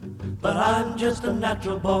 but I'm just a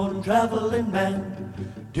natural-born traveling man,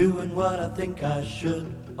 doing what I think I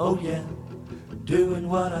should, oh yeah, doing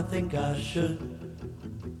what I think I should.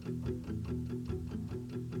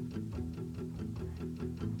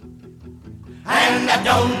 And I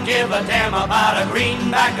don't give a damn about a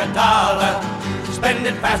greenback, a dollar, spend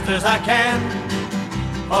it fast as I can,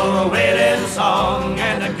 for a wailing song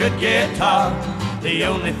and a good guitar, the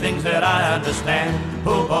only things that I understand,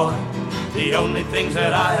 oh boy, the only things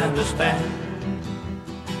that I understand.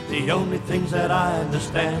 The only things that I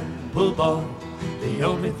understand, oh boy, the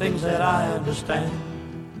only things that I understand.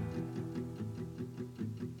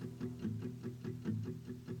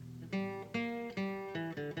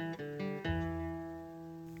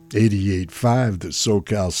 .88.5 The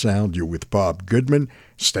SoCal Sound. You're with Bob Goodman,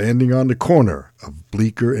 standing on the corner of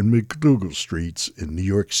Bleecker and McDougal Streets in New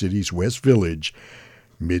York City's West Village,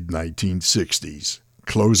 mid-1960s.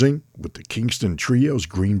 Closing with the Kingston Trio's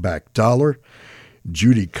Greenback Dollar,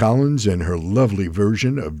 Judy Collins and her lovely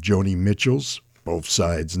version of Joni Mitchell's Both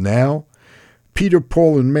Sides Now, Peter,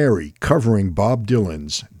 Paul, and Mary covering Bob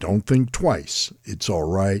Dylan's Don't Think Twice, It's All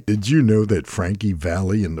Right. Did you know that Frankie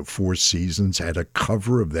Valli and the Four Seasons had a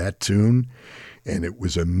cover of that tune? And it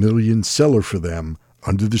was a million seller for them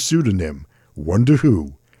under the pseudonym Wonder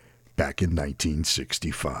Who back in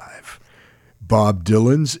 1965. Bob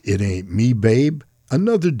Dylan's It Ain't Me, Babe,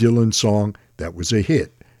 another Dylan song that was a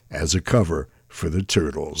hit as a cover for the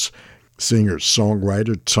Turtles.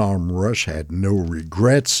 Singer-songwriter Tom Rush had no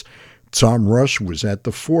regrets. Tom Rush was at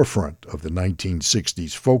the forefront of the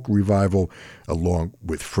 1960s folk revival along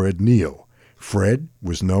with Fred Neil. Fred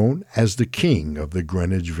was known as the king of the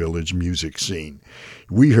Greenwich Village music scene.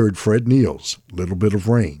 We heard Fred Neil's Little Bit of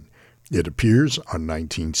Rain. It appears on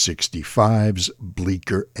 1965's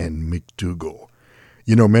Bleecker and McDougal.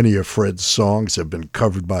 You know, many of Fred's songs have been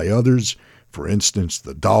covered by others. For instance,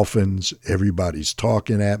 the Dolphins, Everybody's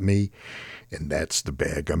Talking at Me, and That's the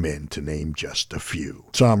Bag I'm In, to name just a few.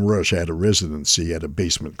 Tom Rush had a residency at a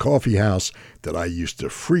basement coffee house that I used to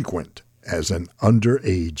frequent as an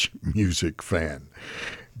underage music fan,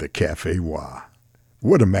 the Café Wa.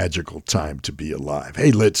 What a magical time to be alive.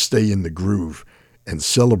 Hey, let's stay in the groove and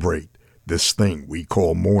celebrate this thing we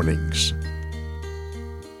call mornings.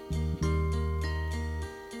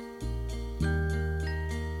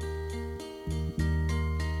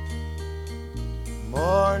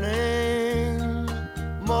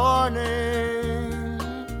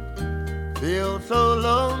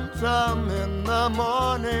 lonesome in the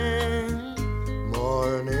morning,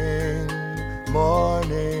 morning,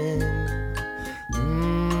 morning.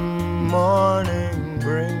 Morning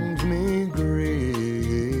brings me grief.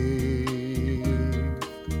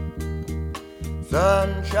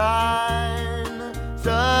 Sunshine,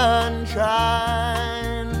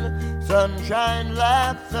 sunshine, sunshine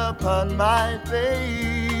laughs upon my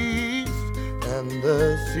face, and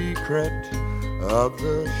the secret of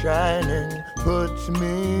the shining puts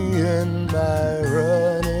me in my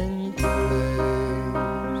running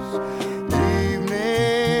place.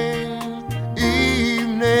 Evening,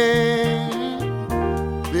 evening,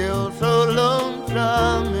 feel so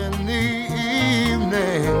lonesome in the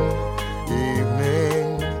evening,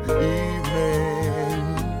 evening, evening,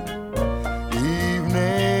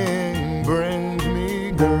 evening brings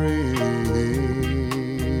me grief.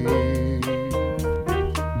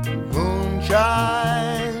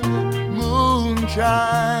 Moonshine,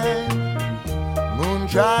 moonshine,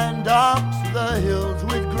 moonshine docks the hills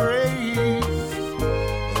with grace,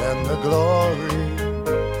 and the glory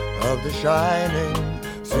of the shining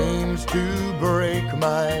seems to break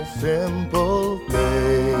my simple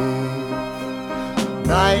faith.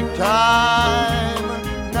 Nighttime,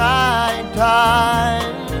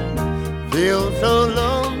 nighttime, feel so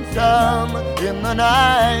lonesome in the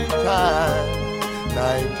nighttime.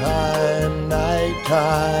 Nighttime,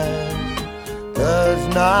 nighttime does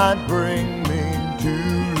not bring me to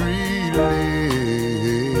relief.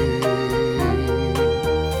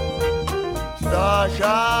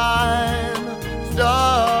 Starshine,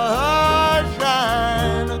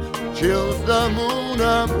 starshine, chills the moon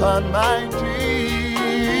upon my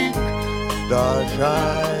cheek.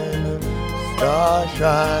 Starshine,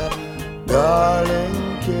 starshine, darling,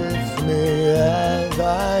 kiss me as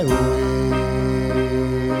I wait.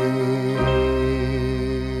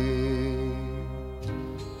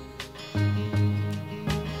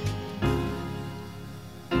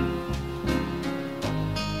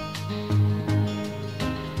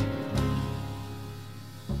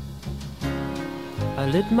 I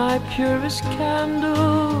lit my purest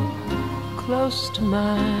candle close to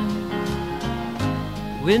mine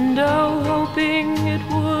window, hoping it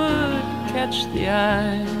would catch the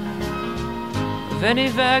eye of any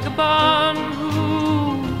vagabond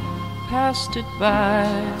who passed it by.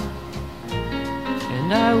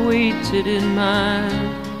 And I waited in my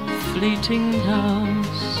fleeting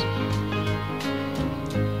house.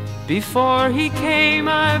 Before he came,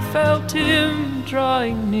 I felt him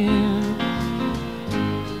drawing near.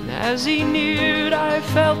 As he neared, I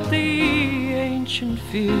felt the ancient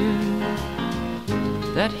fear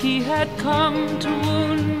that he had come to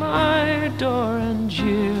wound my door and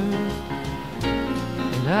jeer.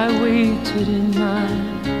 And I waited in my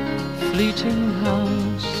fleeting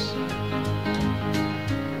house.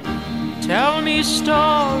 Tell me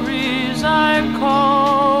stories, I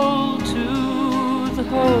called to the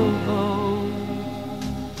hobo.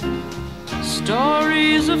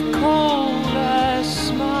 Stories of cold, I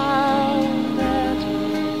smiled at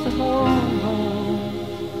the hobo.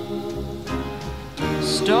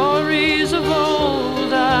 Stories of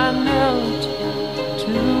old, I knelt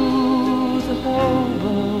to the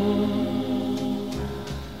hobo.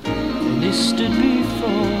 And he stood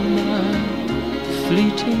before my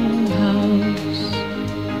fleeting house.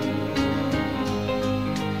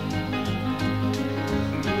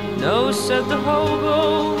 No, said the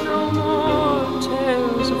hobo, no more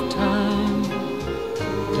tales of time.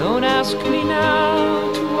 Don't ask me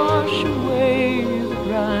now to wash away the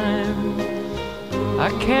grime. I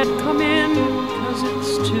can't come in 'cause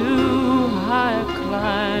it's too high a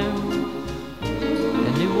climb.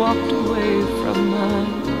 And he walked away from my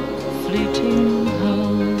fleeting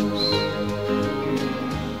house.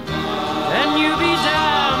 And you be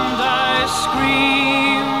damned, I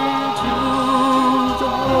screamed to the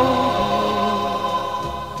hobo.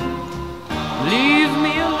 Leave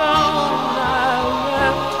me alone, I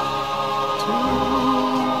wept to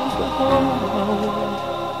the hobo.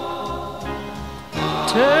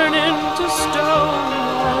 Turn into stone,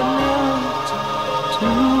 I knelt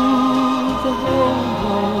to the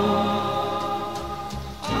hobo.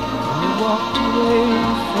 And he walked away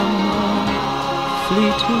from my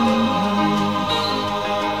fleeting house.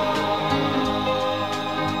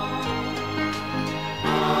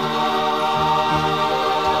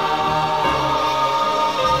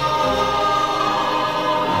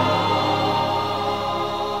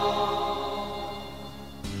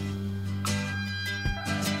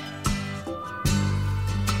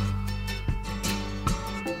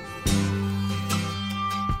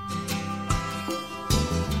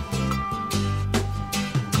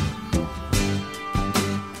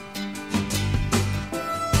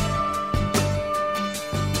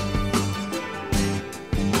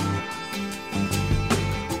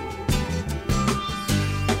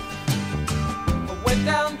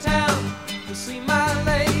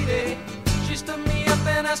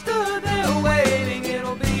 I stood there waiting,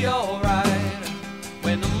 it'll be alright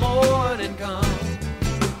when the morning comes.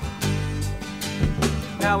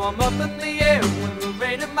 Now I'm up in the air with the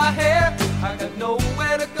rain in my hair. I got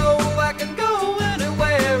nowhere to go, I can go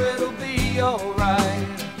anywhere. It'll be alright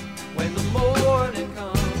when the morning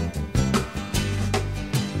comes.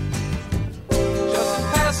 Just a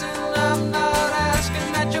passing, I'm not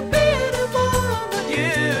asking that you be anyone but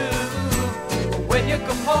you. When you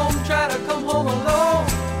come home, try to come home alone.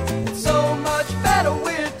 It's so much better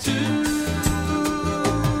with two.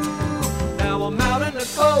 Now I'm out in the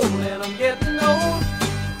cold and I'm getting old,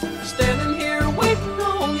 standing here waiting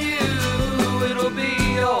on you. It'll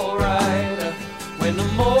be alright when the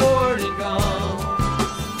morning comes.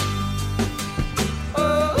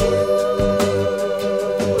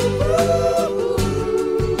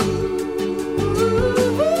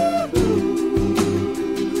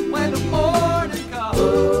 When the morning comes.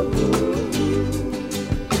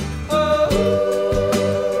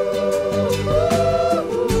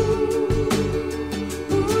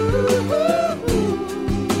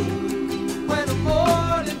 When the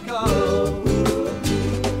morning comes.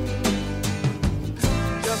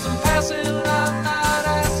 Just some passing, I'm not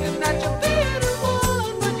asking that you be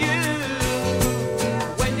anyone but you.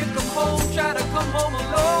 When you come home, try to come home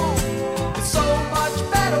alone. It's so much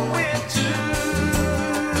better with two.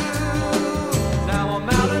 Now I'm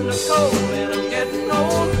out in the cold and I'm getting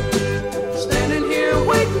old, standing here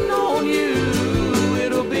waiting on you.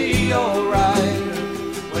 It'll be alright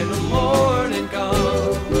when the morning comes.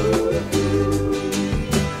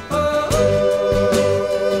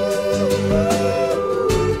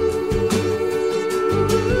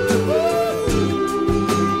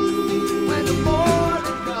 When the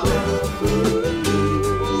morning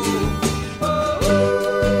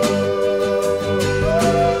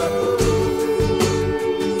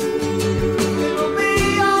it'll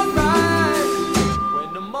be alright when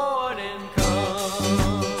the morning comes.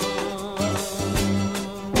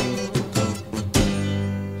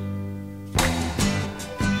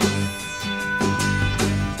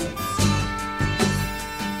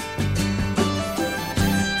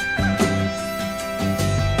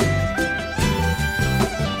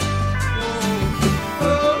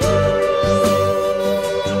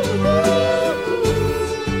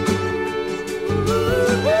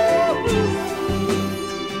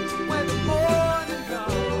 When the morning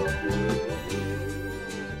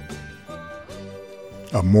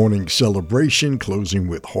A morning celebration closing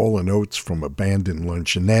with Hall & Oates from Abandoned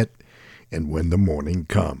Luncheonette and When the Morning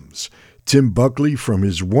Comes. Tim Buckley from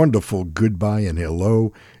his wonderful Goodbye and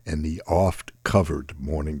Hello and the oft-covered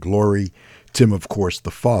Morning Glory. Tim, of course,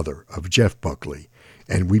 the father of Jeff Buckley.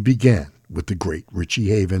 And we began with the great Richie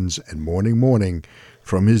Havens and Morning Morning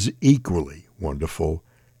from his equally wonderful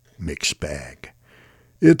Mixed Bag.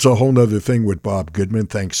 It's a whole nother thing with Bob Goodman.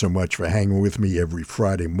 Thanks so much for hanging with me every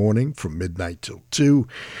Friday morning from midnight till 2.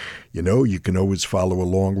 You know, you can always follow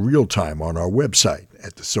along real time on our website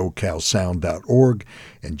at thesocalsound.org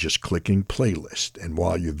and just clicking playlist. And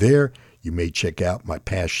while you're there, you may check out my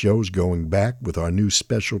past shows going back with our new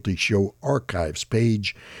specialty show archives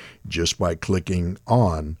page just by clicking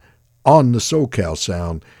on the SoCal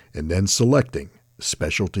Sound and then selecting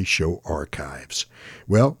Specialty Show Archives.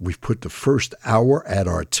 Well, we've put the first hour at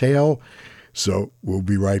our tail, so we'll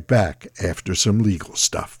be right back after some legal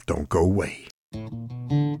stuff. Don't go away. Do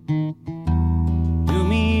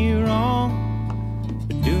me wrong,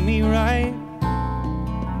 but do me right.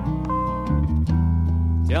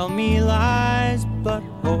 Tell me lies, but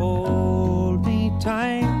hold me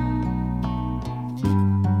tight.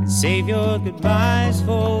 Save your goodbyes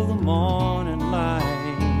for the morning light.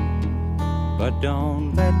 But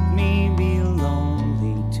don't let me be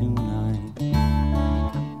lonely tonight.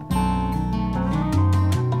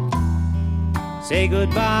 Say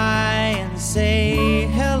goodbye and say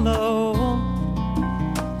hello.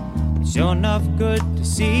 It's sure enough good to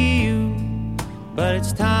see you, but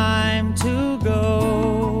it's time to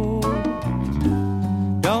go.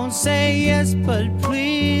 Don't say yes, but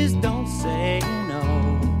please don't say no.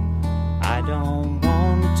 I don't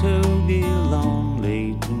want to be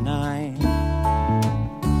lonely tonight.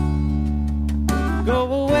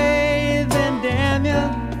 Go away then, damn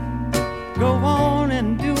ya. Go on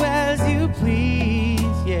and do as you please,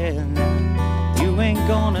 yeah. You ain't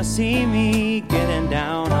gonna see me getting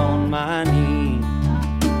down on my knees.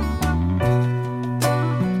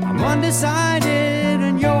 I'm undecided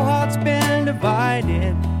and your heart's been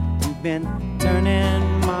divided. You've been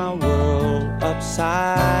turning my world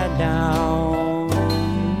upside down.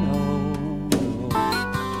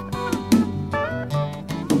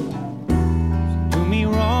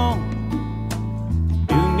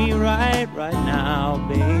 Do right now,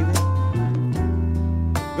 baby.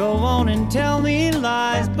 Go on and tell me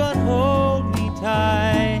lies, but hold me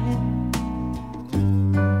tight.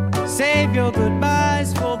 Save your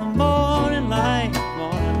goodbyes for the morning light,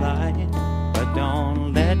 but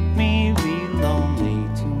don't let me be lonely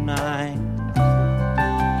tonight.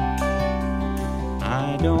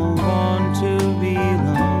 I don't want to be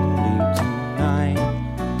lonely tonight.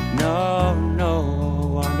 No,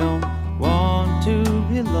 no, I don't want to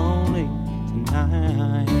be lonely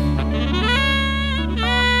tonight.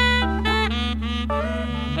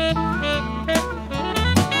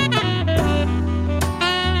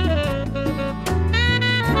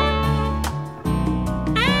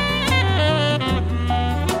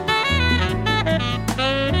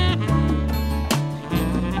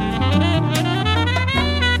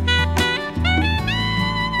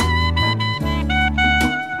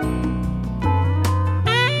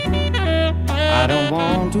 I don't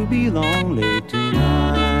want to be lonely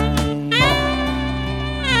tonight.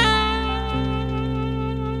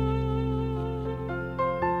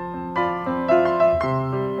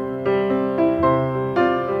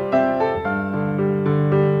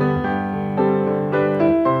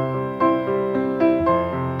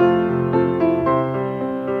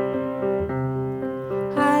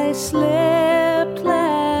 I slept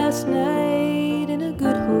last night in a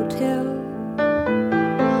good hotel.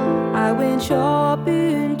 I went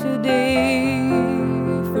shopping today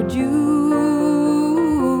for jewels.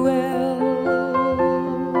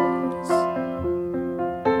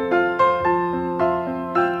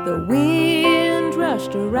 The wind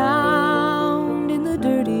rushed around in the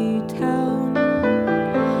dirty town,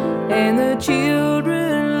 and the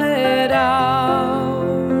children let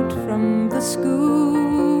out from the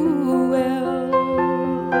school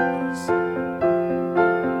wells.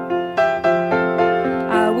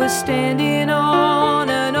 I was standing on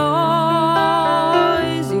a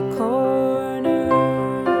noisy corner,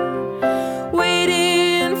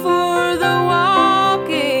 waiting for the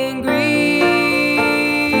walking green.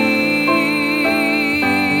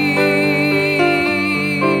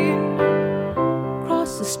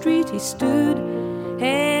 Across the street he stood,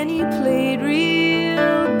 and he played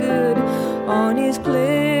real good on his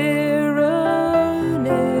clarinet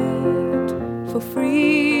for free.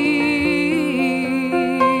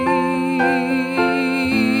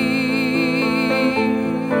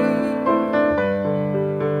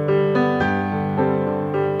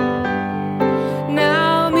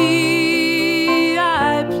 Now me,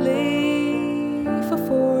 I play for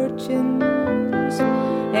fortunes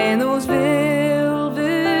and those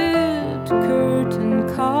velvet curtain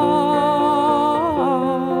calls.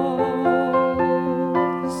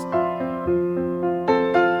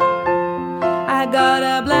 I got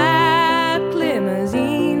a black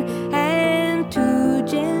limousine and two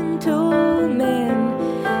gentlemen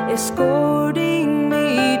escorting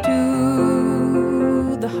me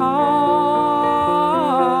to the halls.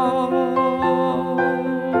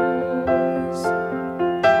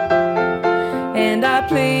 And I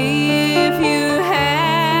play if you have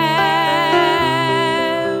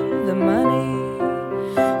the money,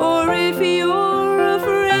 or if you're a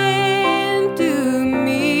friend to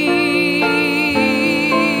me.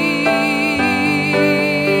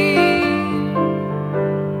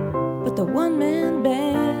 But the one-man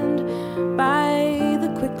band by the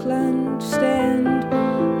quick lunch stand,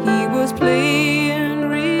 he was playing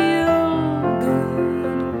real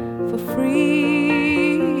good for free.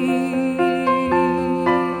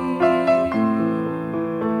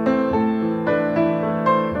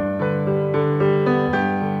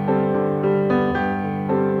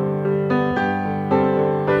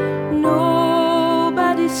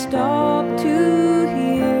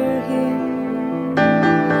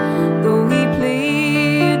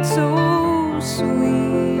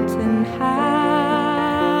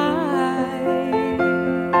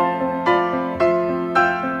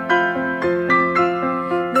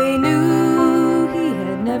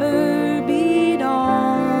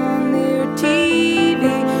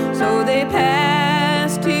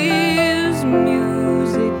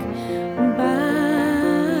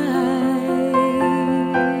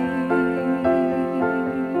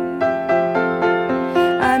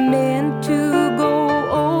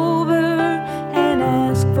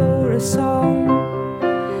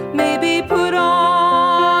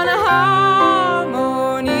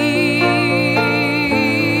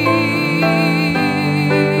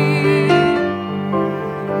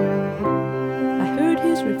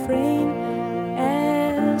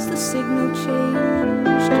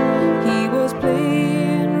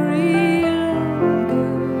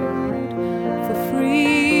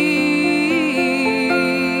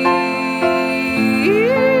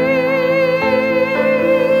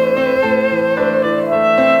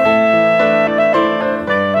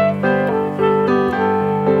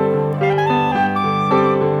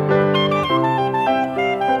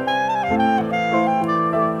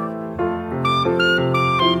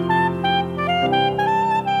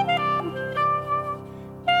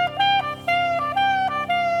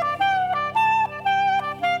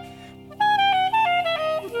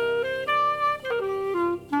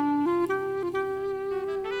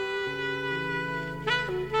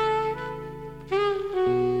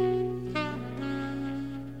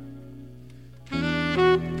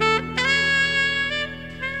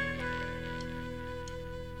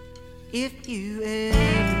 If you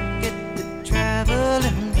ever get the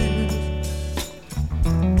traveling blues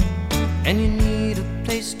and you need a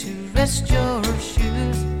place to rest your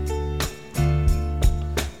shoes,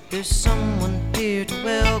 there's someone here to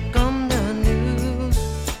welcome the news.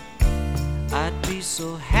 I'd be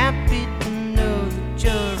so happy to know that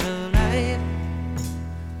you're alive.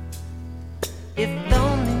 If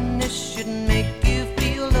loneliness should make you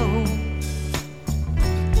feel low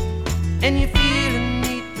and you feel a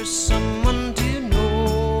need for someone to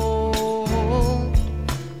know,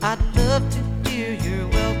 I'd love to hear your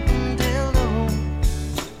welcome hello.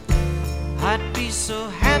 I'd be so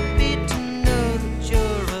happy to know that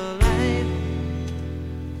you're alive.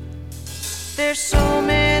 There's so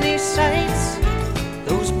many sights,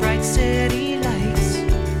 those bright city lights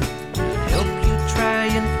help you try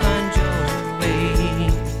and find your way.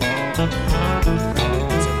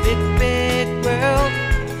 It's a big, big world,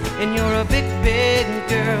 and you're a big, big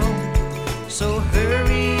girl, so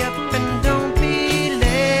hurry up and don't be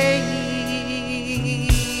late.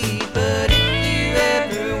 But if you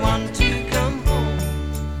ever want to come home,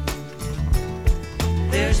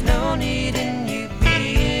 there's no need in you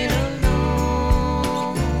being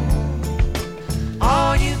alone.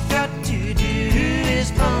 All you've got to do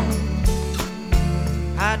is phone.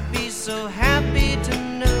 I'd be so happy to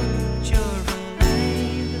know that you're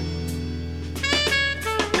alive.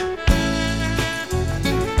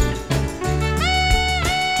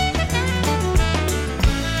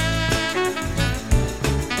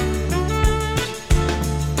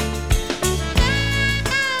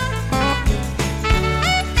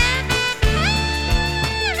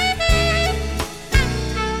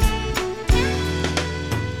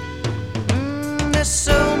 There's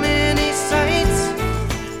so many sights,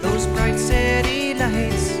 those bright city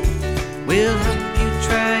lights will help you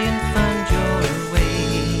try and find your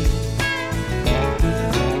way.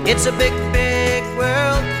 It's a big, big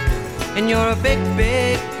world, and you're a big,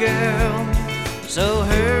 big girl, so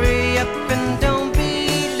hurry up and don't be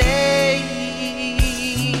late.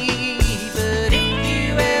 But if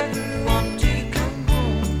you ever want to come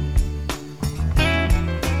home,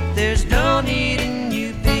 there's no need in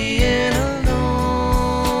you being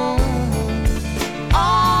alone.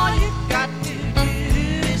 All you got to do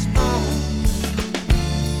is phone.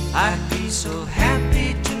 I'd be so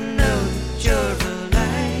happy to know that you're alive.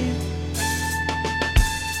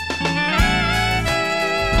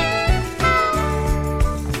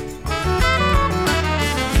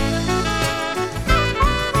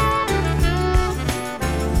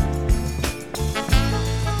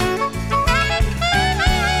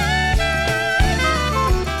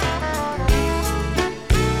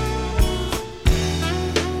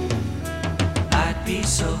 I'd be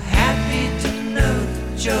so happy to know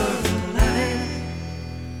that you're alive.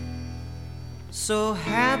 So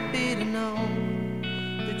happy to know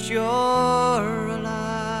that you're alive.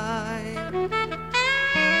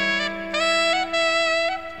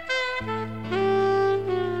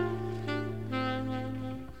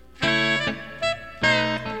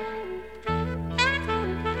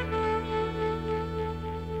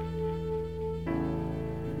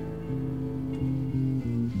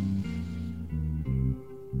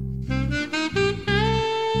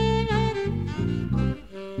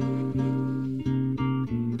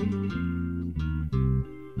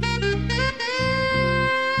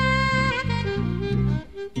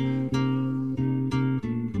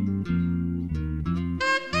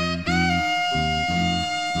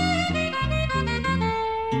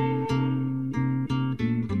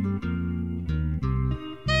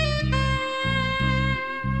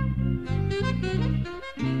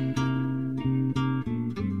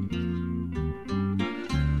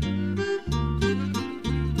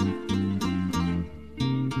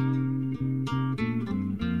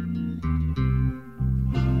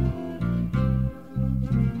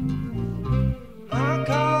 I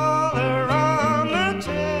call her on the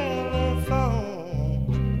telephone,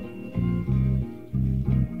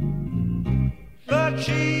 but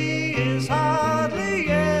she is hardly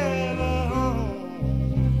ever home.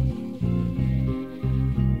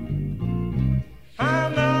 I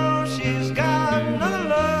know she's got no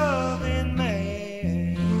loving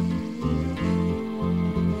man,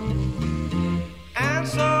 and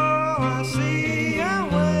so I see her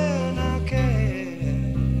when I can.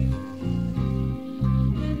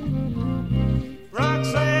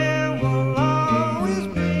 Roxanne will always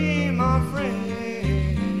be my friend.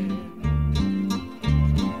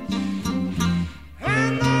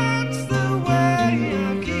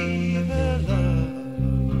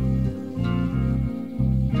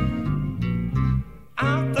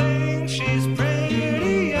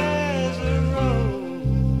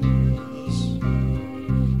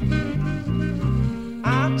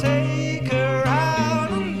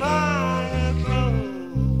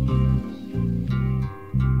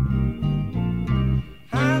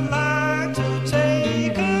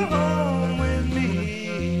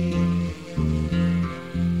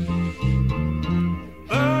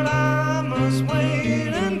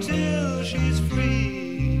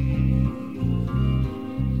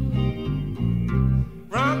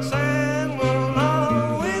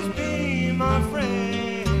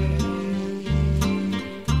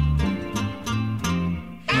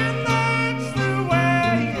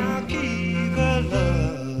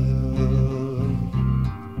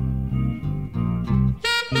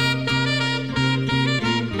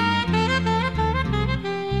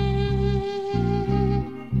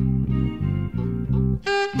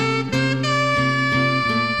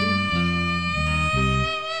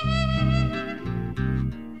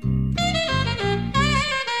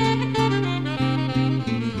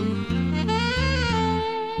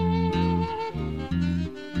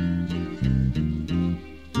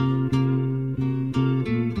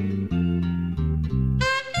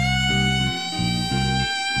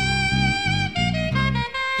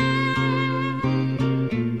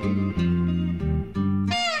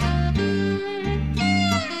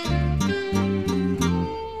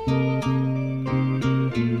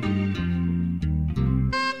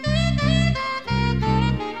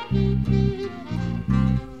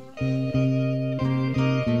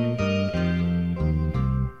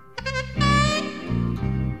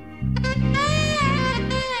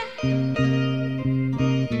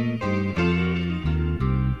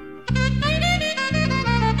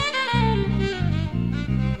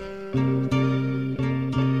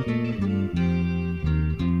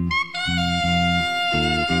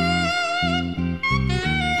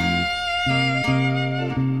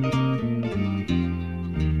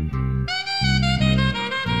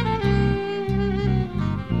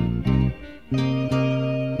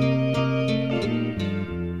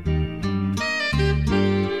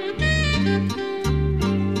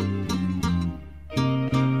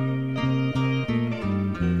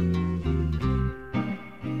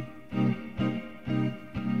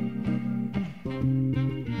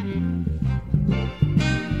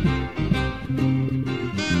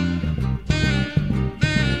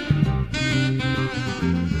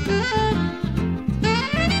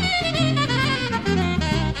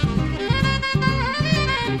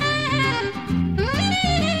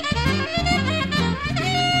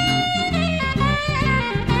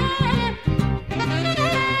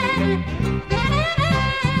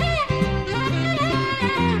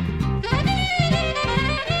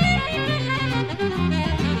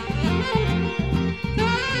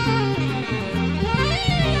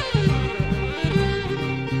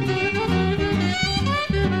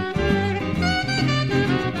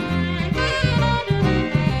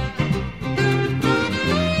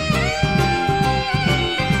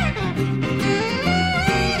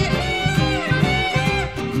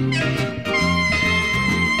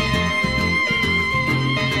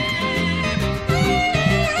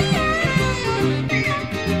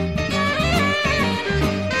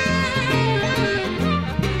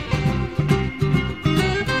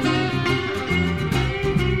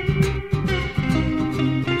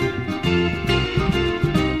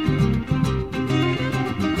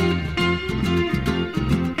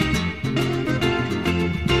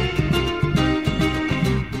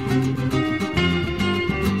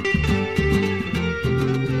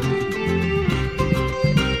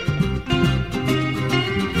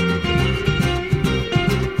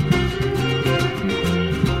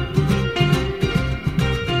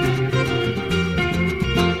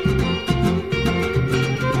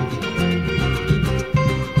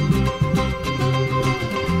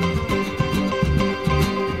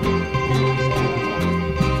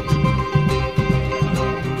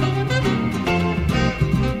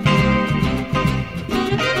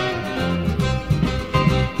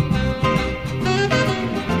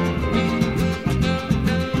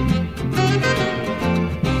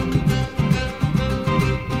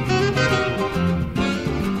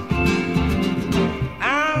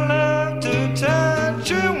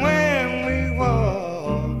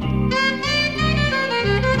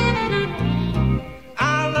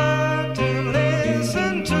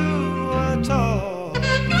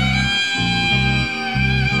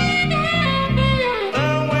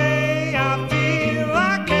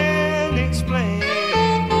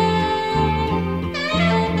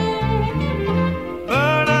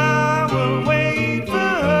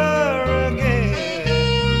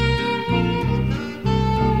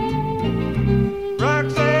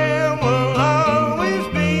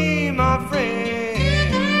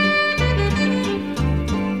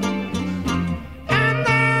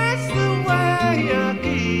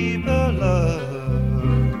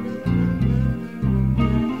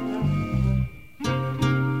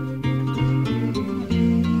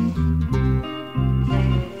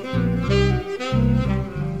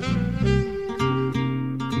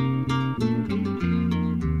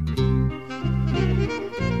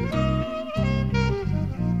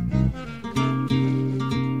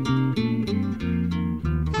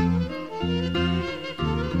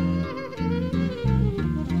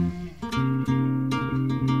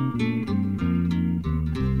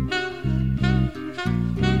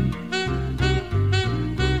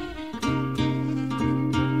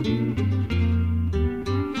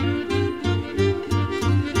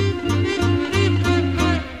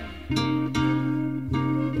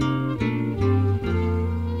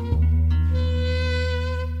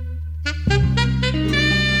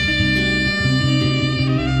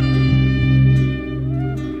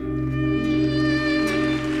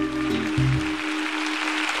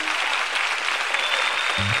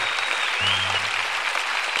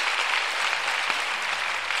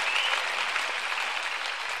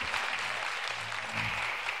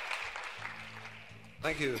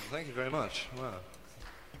 Thank you very much. Wow.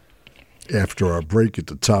 After our break at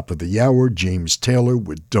the top of the hour, James Taylor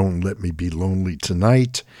with Don't Let Me Be Lonely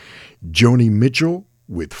Tonight, Joni Mitchell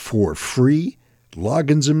with For Free,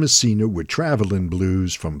 Loggins Messina with Travelin'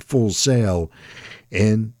 Blues from Full Sail,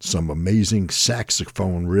 and some amazing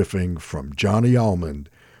saxophone riffing from Johnny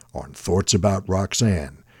Almond on Thoughts About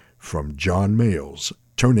Roxanne from John Mayall's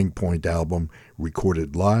Turning Point album,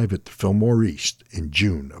 recorded live at the Fillmore East in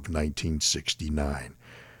June of 1969.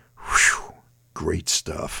 Whew, great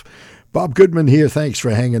stuff. Bob Goodman here. Thanks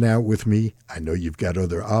for hanging out with me. I know you've got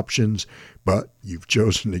other options, but you've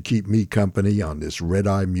chosen to keep me company on this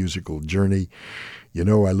red-eye musical journey. You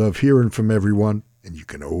know I love hearing from everyone, and you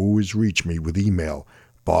can always reach me with email,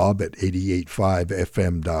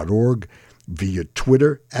 bob@885fm.org, via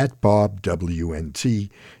Twitter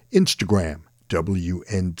 @BobWNT, Instagram,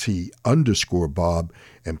 WNT_Bob,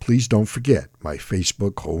 and please don't forget my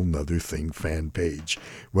Facebook Whole Nuther Thing fan page.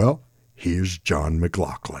 Well, here's John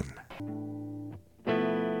McLaughlin.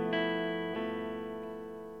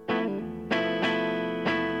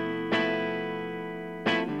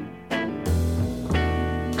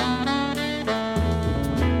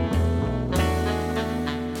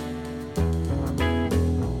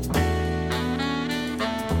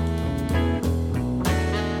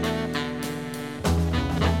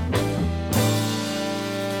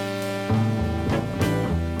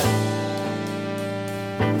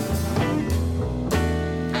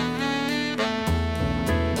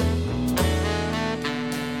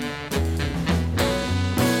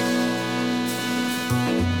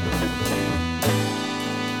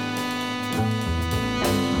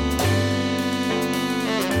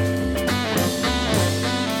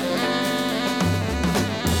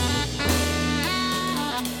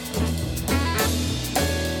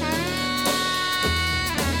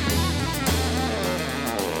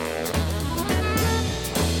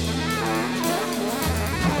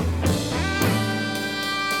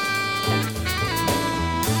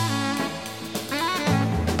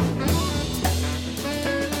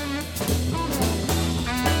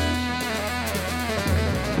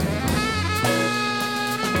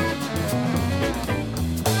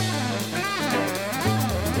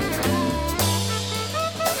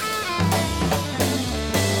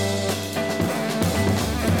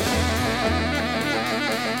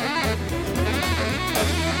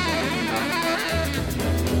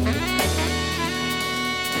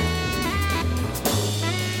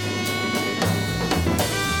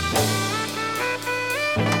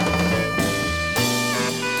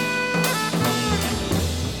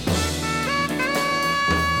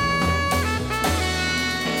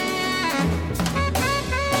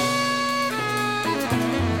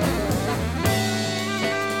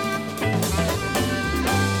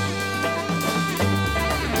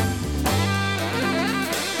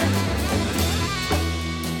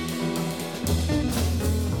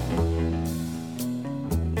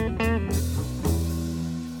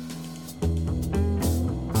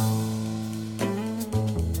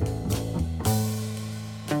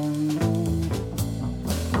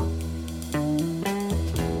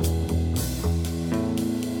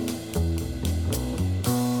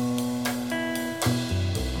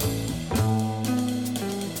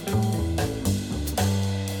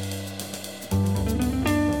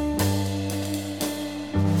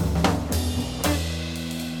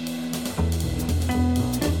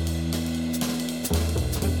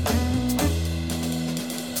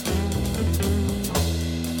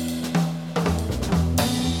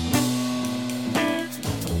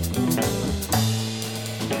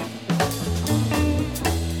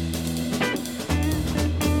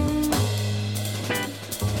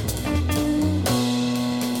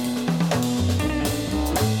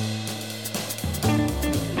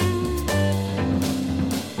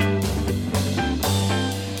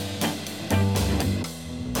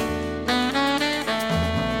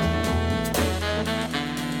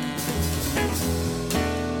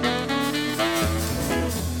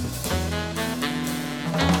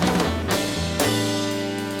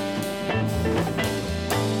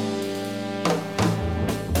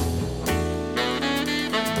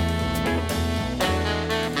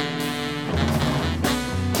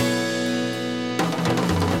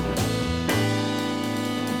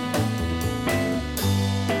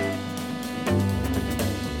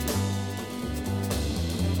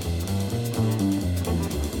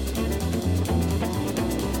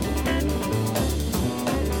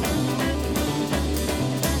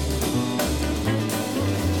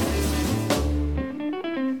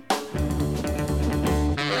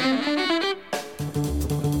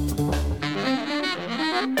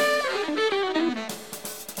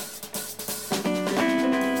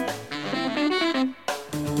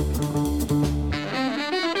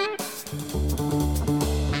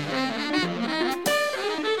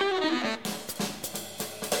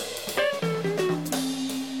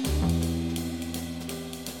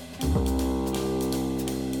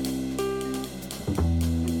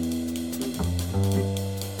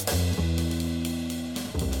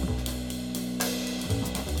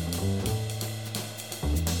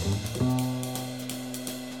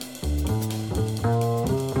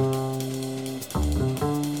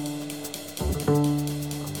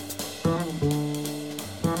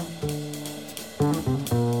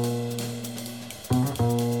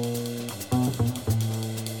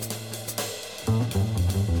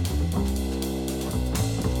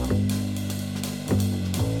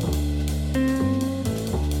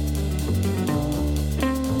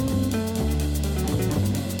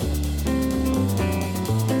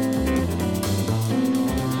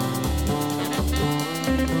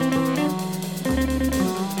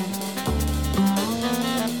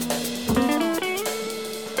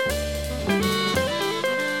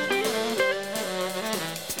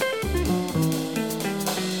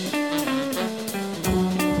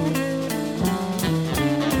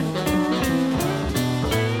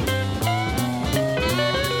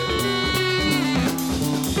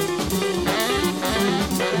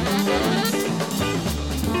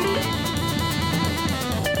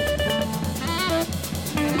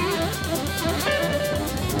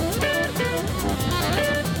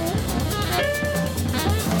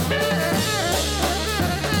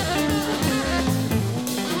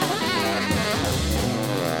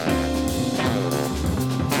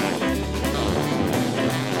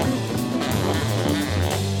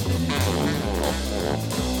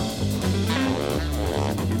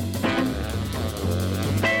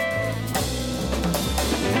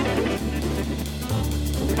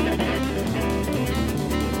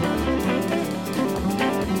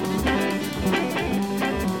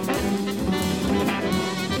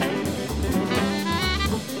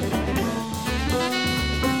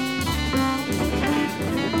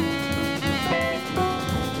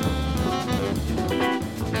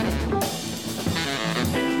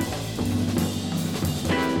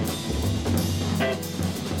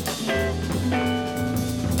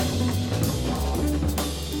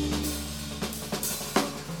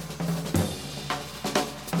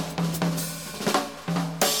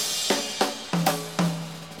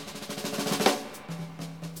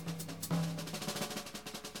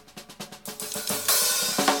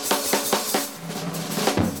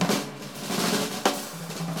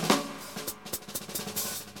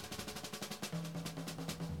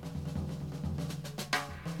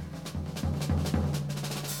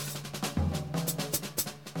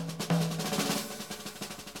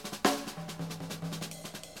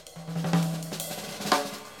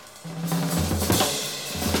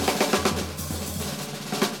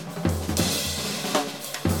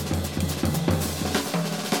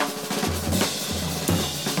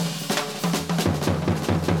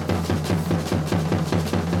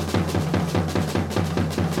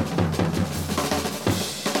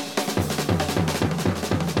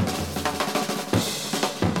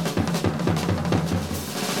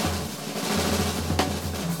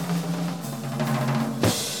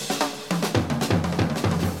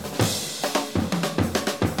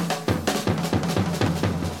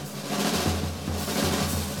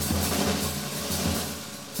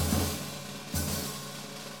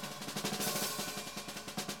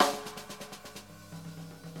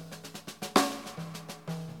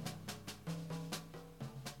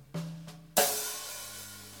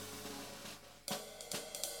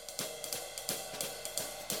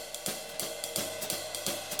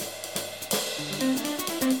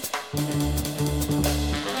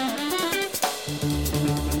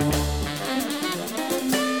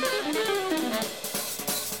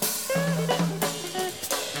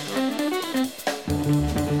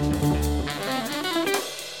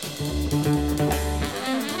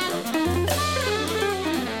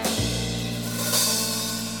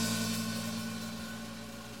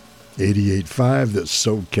 88.5, the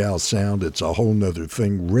SoCal Sound. It's a Whole Nuther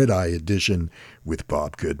Thing, Red Eye edition with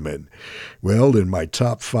Bob Goodman. Well, in my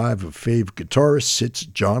top 5 of fave guitarists sits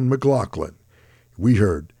John McLaughlin. We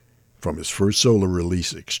heard from his first solo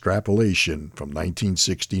release, Extrapolation, from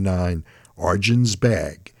 1969, Arjun's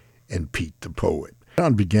Bag, and Pete the Poet.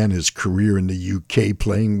 John began his career in the UK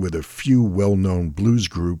playing with a few well-known blues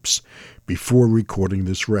groups before recording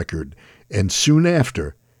this record, and soon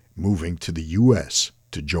after moving to the U.S.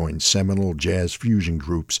 to join seminal jazz fusion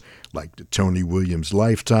groups like the Tony Williams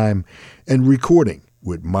Lifetime and recording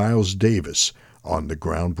with Miles Davis on the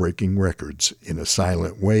groundbreaking records In a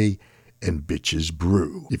Silent Way and Bitches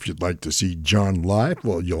Brew. If you'd like to see John live,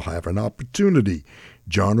 well, you'll have an opportunity.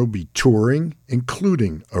 John will be touring,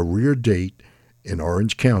 including a rear date in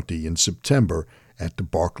Orange County in September at the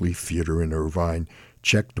Buckley Theater in Irvine.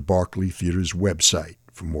 Check the Buckley Theater's website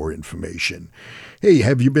for more information. Hey,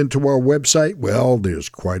 have you been to our website? Well, there's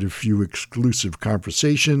quite a few exclusive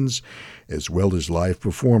conversations as well as live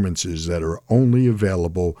performances that are only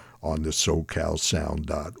available on the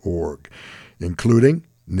SoCalSound.org, including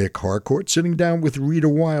Nick Harcourt sitting down with Rita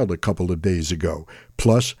Wilde a couple of days ago,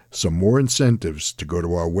 plus some more incentives to go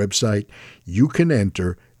to our website. You can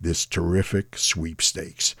enter this terrific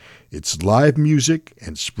sweepstakes. It's live music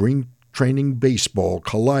and spring training baseball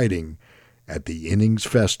colliding at the Innings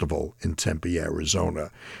Festival in Tempe,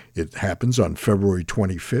 Arizona. It happens on February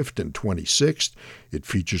 25th and 26th. It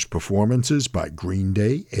features performances by Green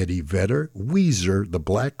Day, Eddie Vedder, Weezer, the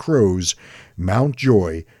Black Crowes, Mount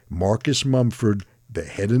Joy, Marcus Mumford, The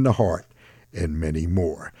Head and the Heart, and many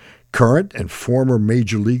more. Current and former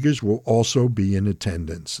major leaguers will also be in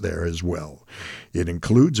attendance there as well. It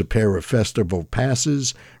includes a pair of festival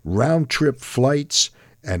passes, round-trip flights,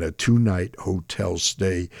 and a 2-night hotel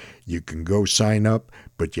stay. You can go sign up,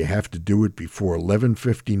 but you have to do it before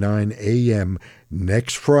 11:59 a.m.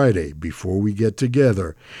 next Friday before we get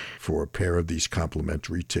together for a pair of these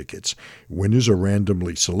complimentary tickets. Winners are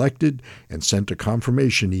randomly selected and sent a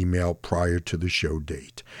confirmation email prior to the show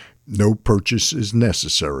date. No purchase is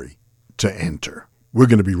necessary to enter. We're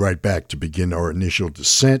going to be right back to begin our initial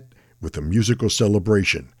descent with a musical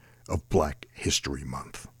celebration of Black History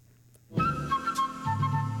Month.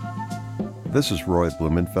 This is Roy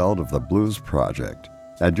Blumenfeld of the Blues Project,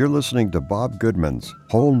 and you're listening to Bob Goodman's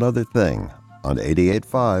Whole Nuther Thing on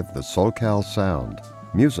 88.5 The SoCal Sound.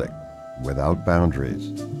 Music without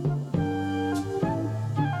boundaries.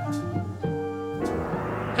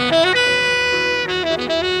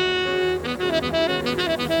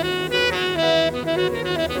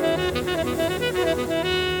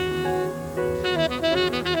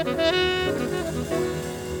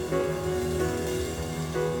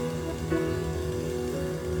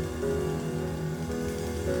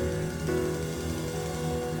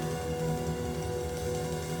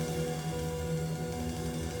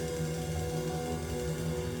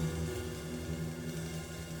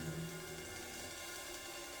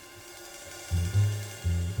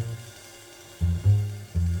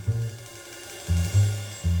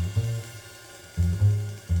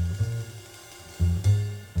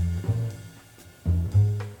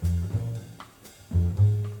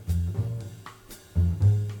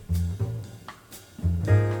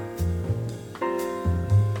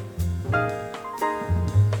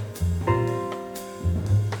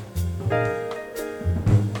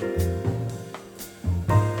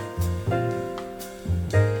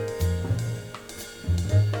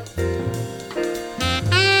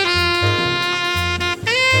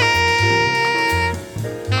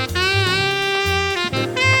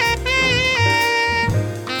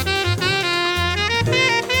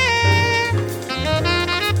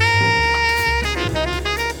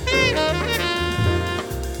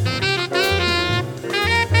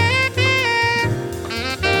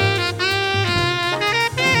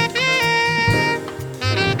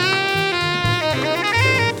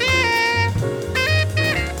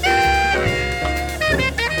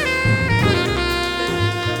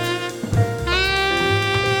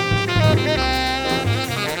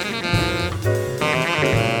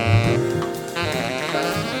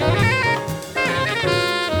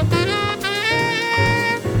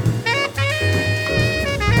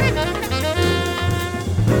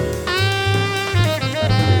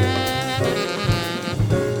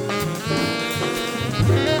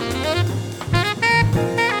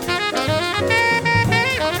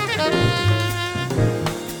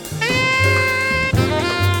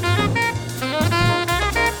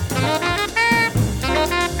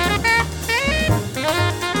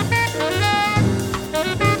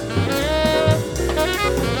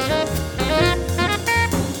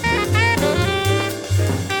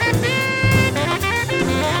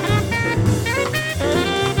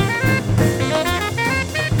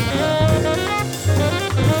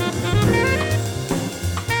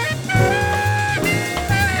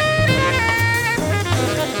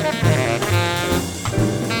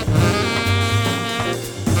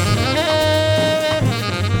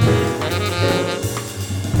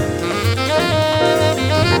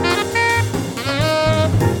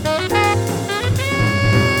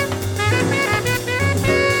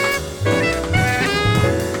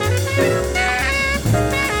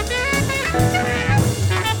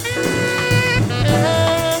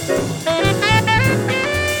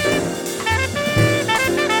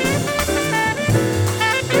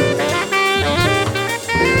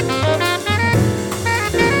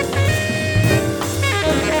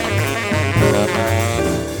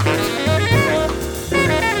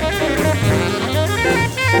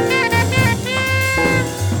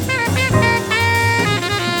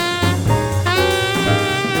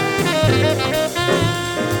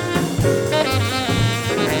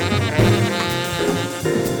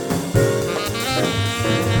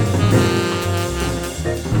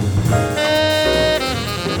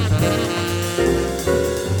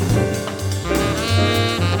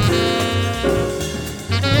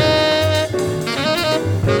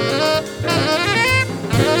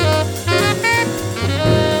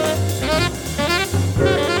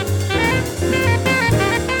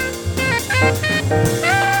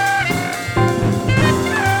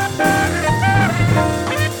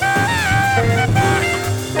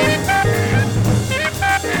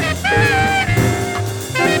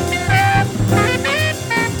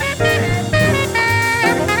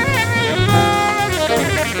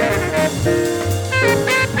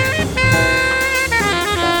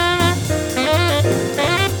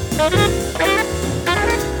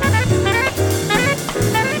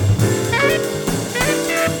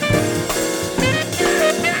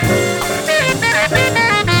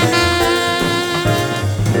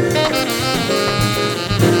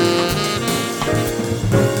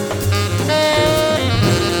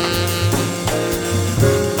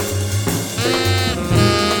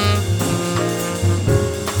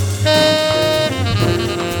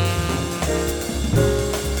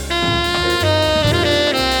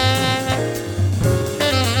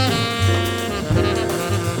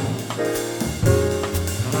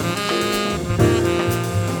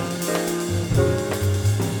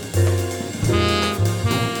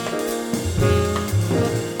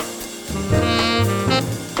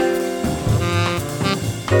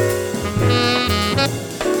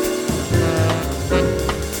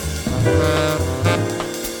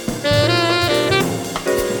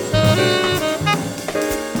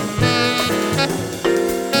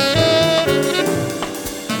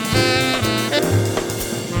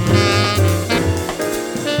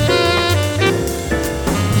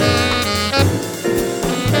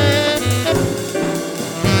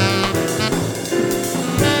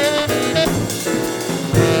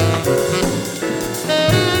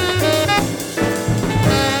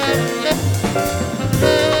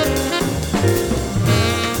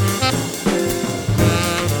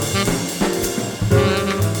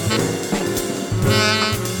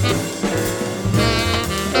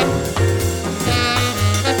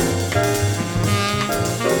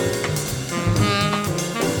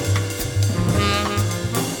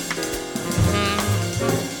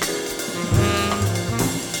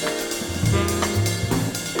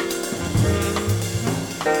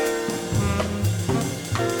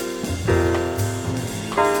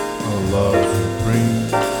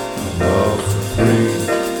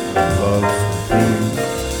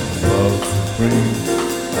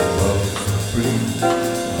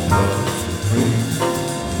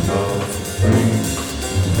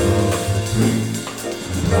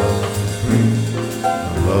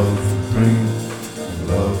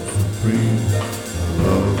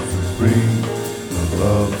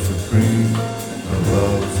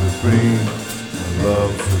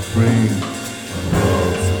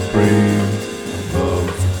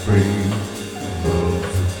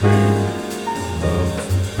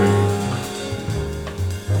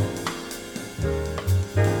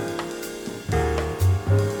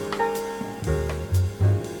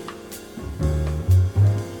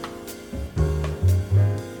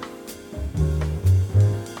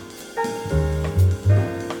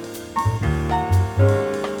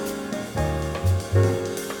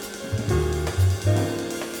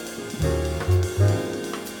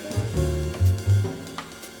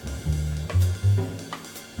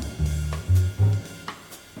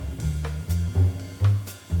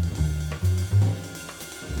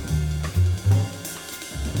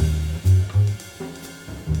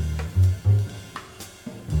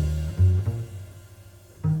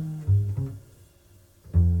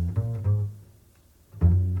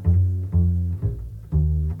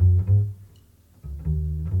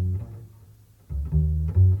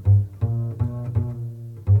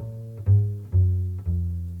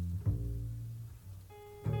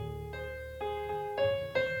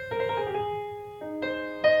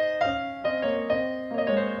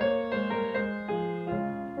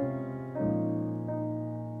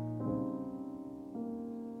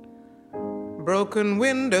 Broken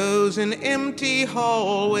windows and empty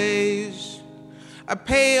hallways, a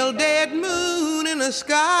pale dead moon in a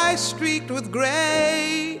sky streaked with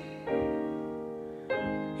gray.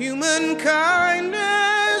 Human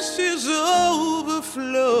kindness is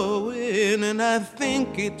overflowing, and I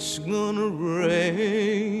think it's gonna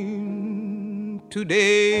rain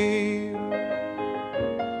today.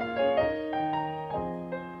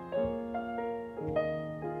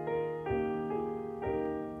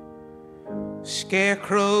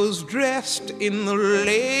 Scarecrows dressed in the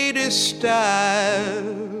latest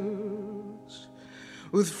styles,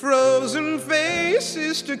 with frozen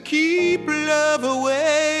faces to keep love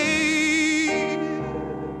away.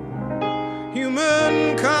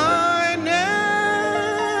 Human kindness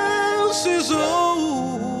is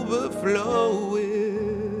overflowing,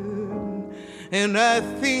 and I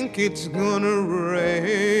think it's gonna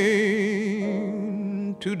rain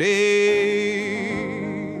today.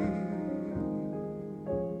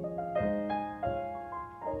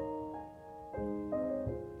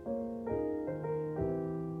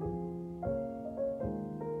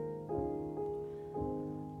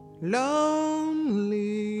 Lonely,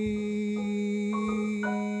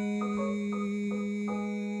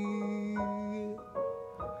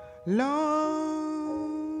 lonely,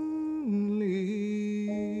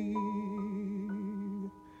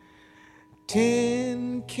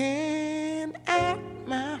 tin can at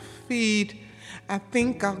my feet, I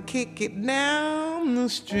think I'll kick it down the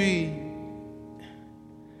street.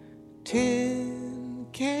 Tin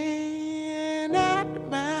can at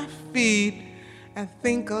my feet, I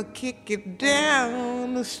think I'll kick it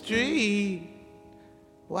down the street.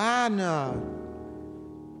 Why not?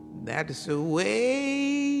 That's the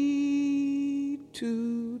way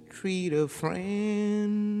to treat a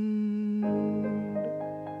friend.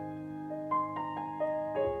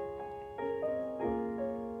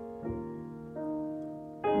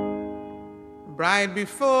 Right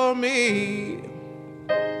before me,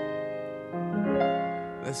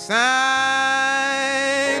 the signs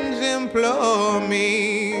implore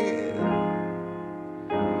me,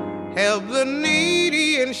 help the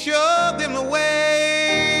needy and show them the way.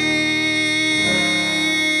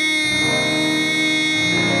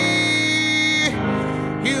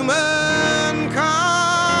 Human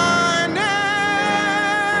kindness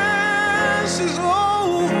is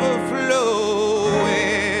overflowing,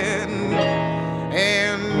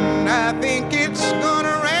 and I think it's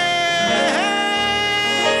gonna rain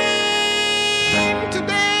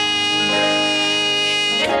today.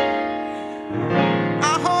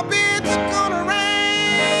 I hope it's gonna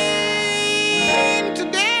rain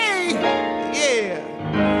today. Yeah,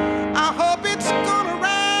 I hope it's gonna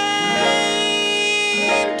rain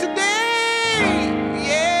today.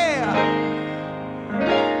 Yeah,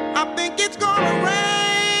 I think it's gonna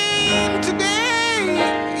rain today.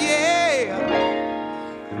 Yeah.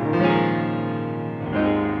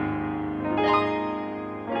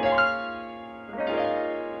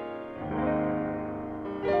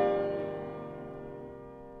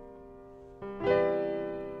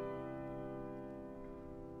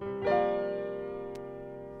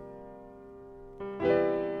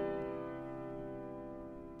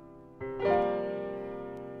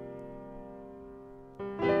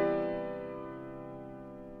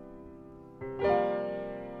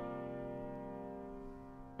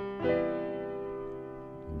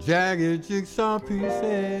 jagged jigsaw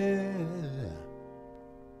pieces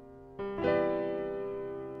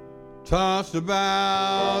tossed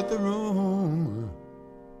about the room.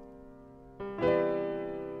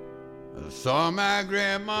 I saw my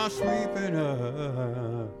grandma sweeping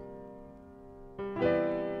up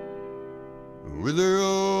with her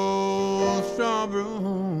old straw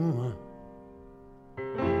broom.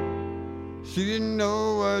 She didn't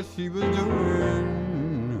know what she was doing.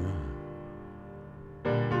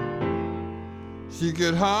 She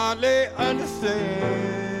could hardly understand.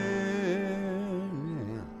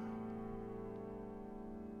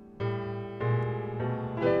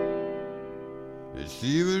 That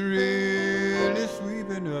she was really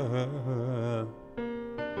sweeping up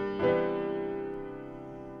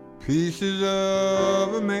pieces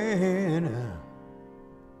of a man.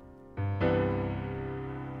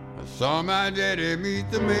 I saw my daddy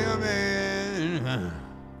meet the mailman,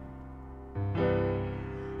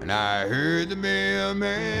 and I heard the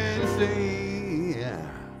mailman say,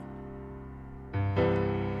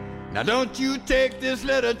 now don't you take this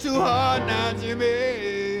letter too hard now,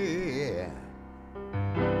 Jimmy.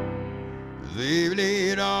 They've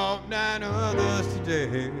laid off 9 others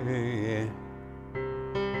today.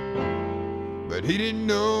 But he didn't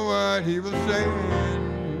know what he was saying.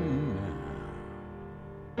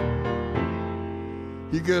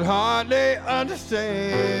 He could hardly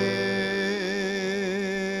understand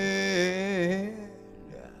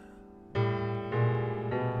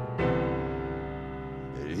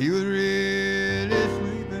that he was really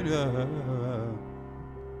sweeping up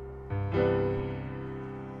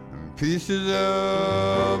pieces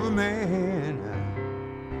of a man.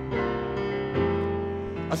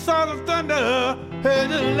 I saw the thunder, heard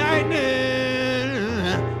the lightning,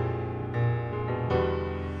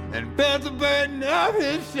 and felt the burden of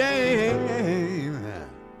his shame.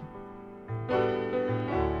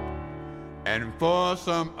 And for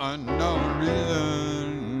some unknown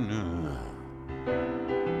reason,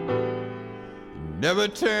 never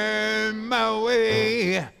turned my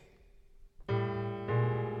way.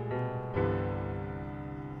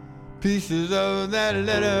 Pieces of that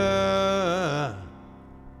letter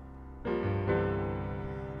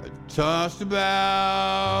tossed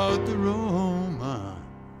about the room,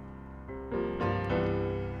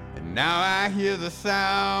 and now I hear the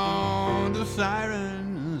sound of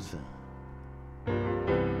sirens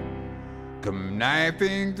come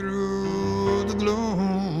knifing through the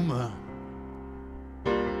gloom.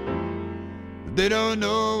 But they don't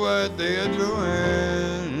know what they are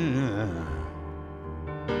doing.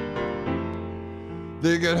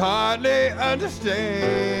 They could hardly understand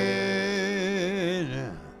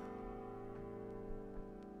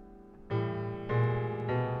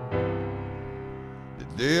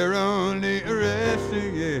that they're only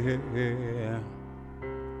arresting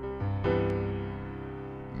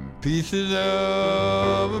pieces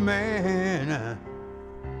of a man.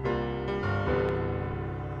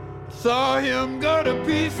 Saw him go to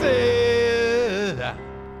pieces.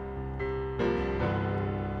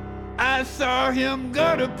 I saw him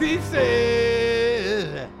go to pieces.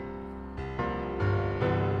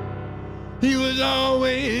 He was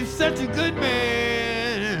always such a good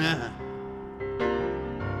man.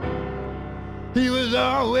 He was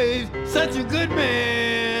always such a good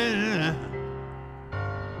man.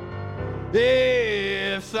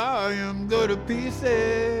 Yeah, I saw him go to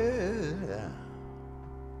pieces.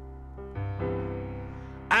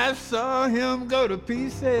 I saw him go to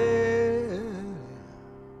pieces.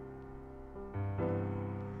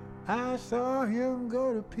 I saw him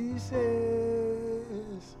go to pieces.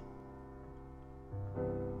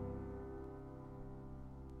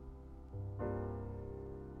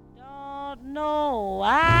 Don't know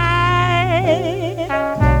why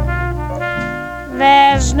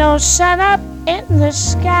there's no sun up in the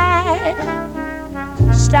sky.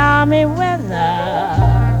 Stormy weather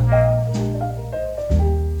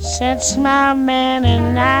since my man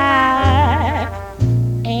and I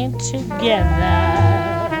ain't together.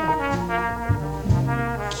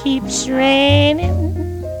 Keeps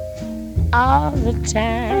raining all the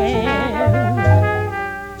time.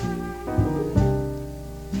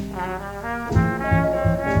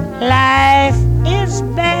 Life is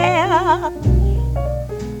bare,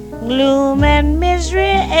 gloom and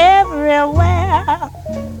misery everywhere.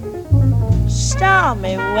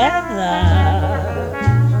 Stormy weather,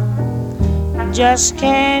 just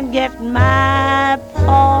can't get my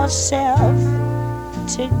poor self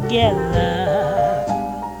together.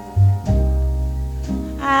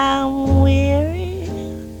 I'm weary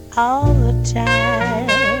all the time.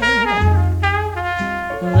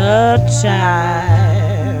 The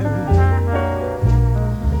time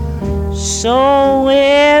so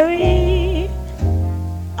weary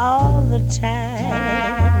all the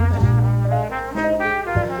time.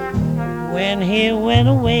 When he went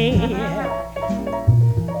away,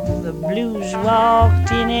 the blues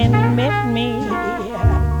walked in and met me.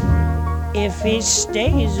 If he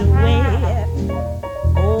stays away,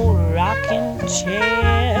 old rocking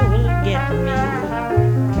chair will get me.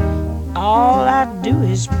 All I do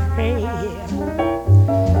is pray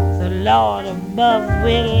the Lord above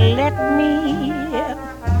will let me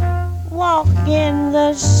walk in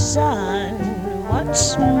the sun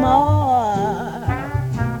once more.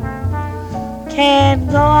 Can't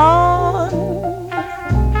go on.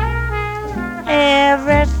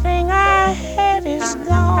 Everything I had is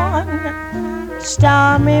gone.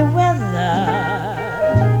 Stormy weather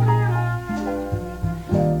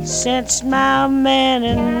since my man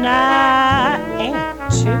and I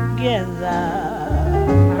ain't together.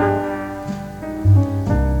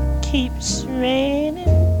 Keeps raining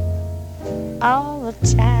all the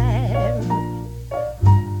time.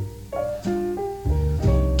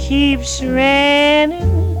 Keeps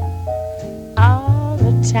raining all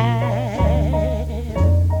the time.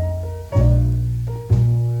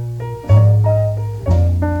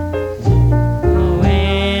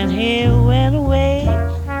 When he went away,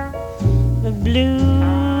 the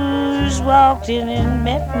blues walked in and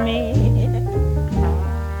met me.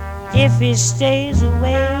 If he stays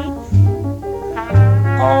away,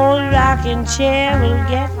 old rocking chair will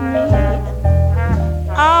get me.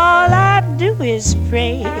 All I do is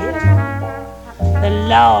pray the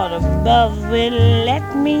Lord above will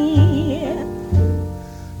let me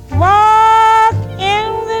walk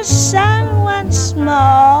in the sun once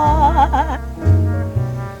more.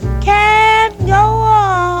 Can't go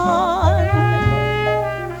on.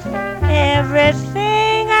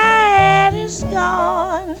 Everything I had is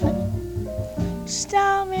gone.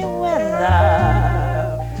 Stormy weather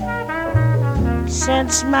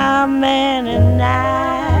since my man and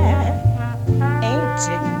I ain't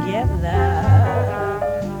together.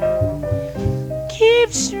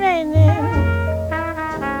 Keeps raining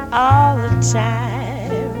all the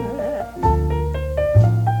time.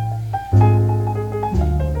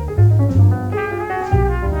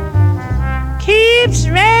 Keeps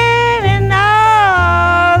raining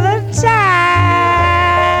all the time.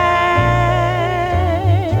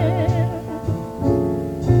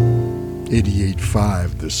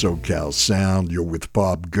 88.5, the SoCal Sound. You're with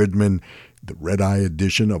Bob Goodman, the Red Eye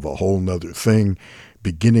edition of A Whole Nuther Thing,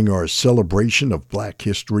 beginning our celebration of Black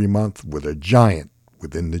History Month with a giant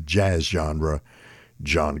within the jazz genre,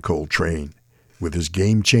 John Coltrane, with his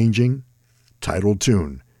game-changing title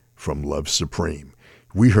tune from Love Supreme.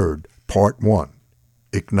 We heard Part 1,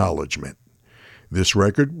 Acknowledgement. This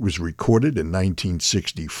record was recorded in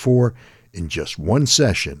 1964 in just one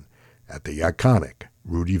session at the iconic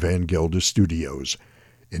Rudy Van Gelder Studios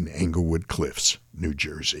in Englewood Cliffs, New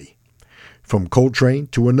Jersey. From Coltrane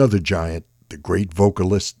to another giant, the great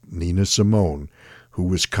vocalist Nina Simone, who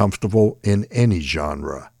was comfortable in any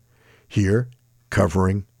genre. Here,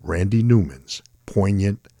 covering Randy Newman's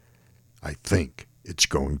poignant I Think It's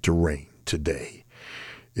Going to Rain Today.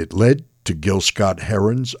 It led to Gil Scott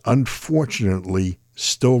Heron's unfortunately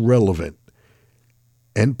still relevant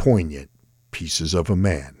and poignant Pieces of a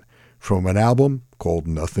Man from an album called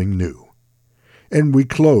Nothing New. And we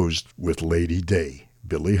closed with Lady Day,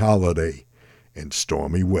 Billie Holiday, and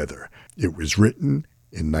Stormy Weather. It was written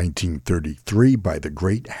in 1933 by the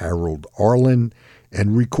great Harold Arlen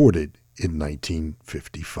and recorded in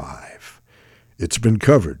 1955. It's been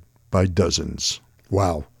covered by dozens.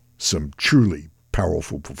 Wow, some truly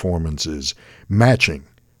powerful performances matching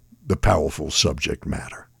the powerful subject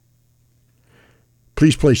matter.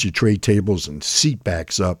 Please place your tray tables and seat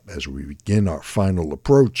backs up as we begin our final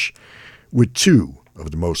approach with two of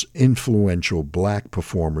the most influential black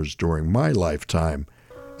performers during my lifetime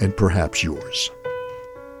and perhaps yours.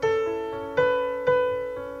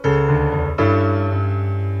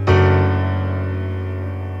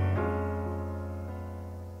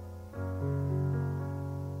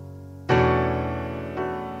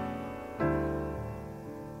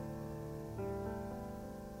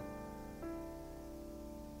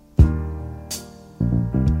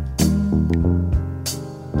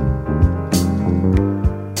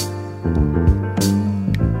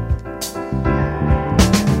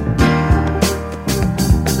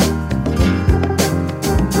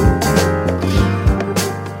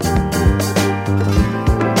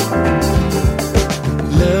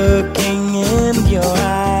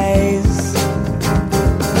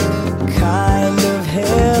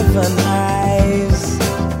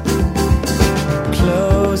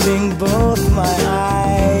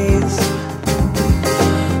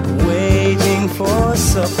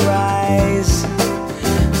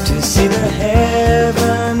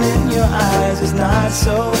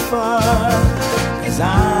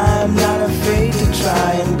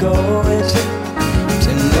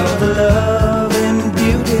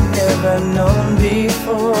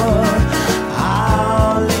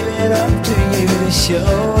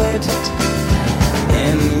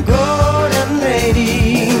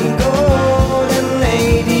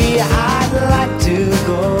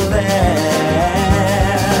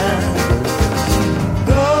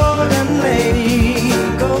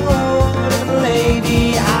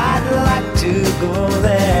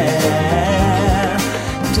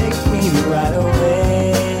 right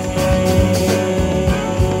away.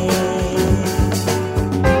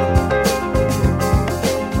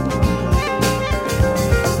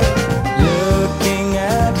 Looking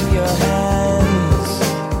at your hands,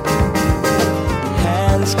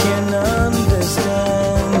 hands can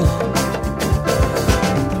understand,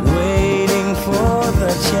 waiting for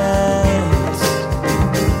the chance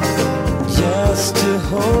just to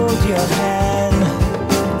hold your hand.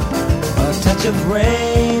 A touch of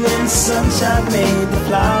rain and sunshine made the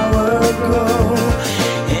flower grow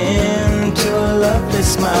into a lovely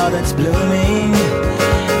smile that's blooming.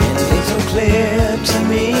 And it's so clear to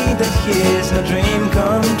me that here's no dream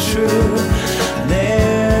come true.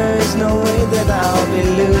 There's no way that I'll be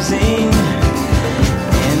losing.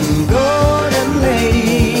 And golden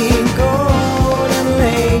lady,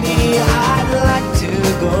 I'd like to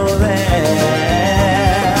go there.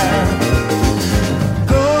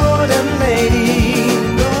 Golden lady,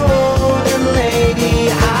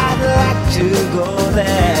 I'd like to go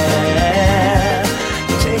there.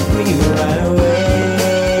 Take me right away.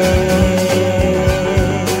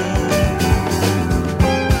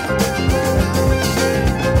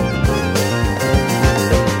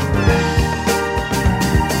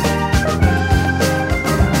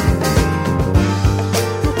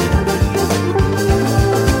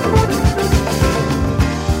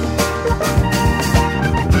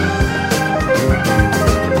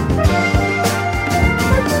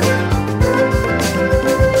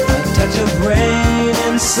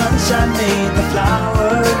 Sunshine made the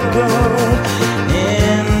flower grow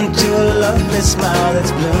into a lovely smile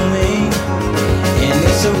that's blooming. And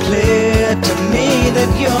it's so clear to me that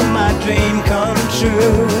you're my dream come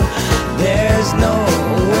true. There's no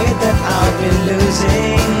way that I'll be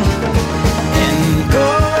losing. And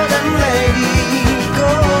golden lady,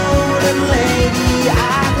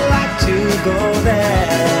 I'd like to go there.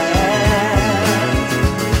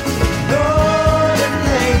 Go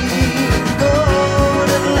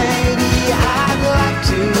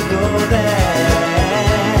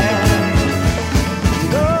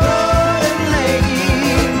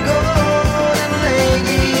there. Golden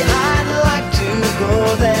lady, I'd like to go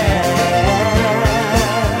there.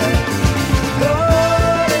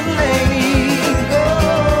 Golden lady,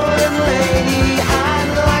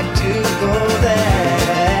 I'd like to go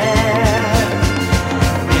there.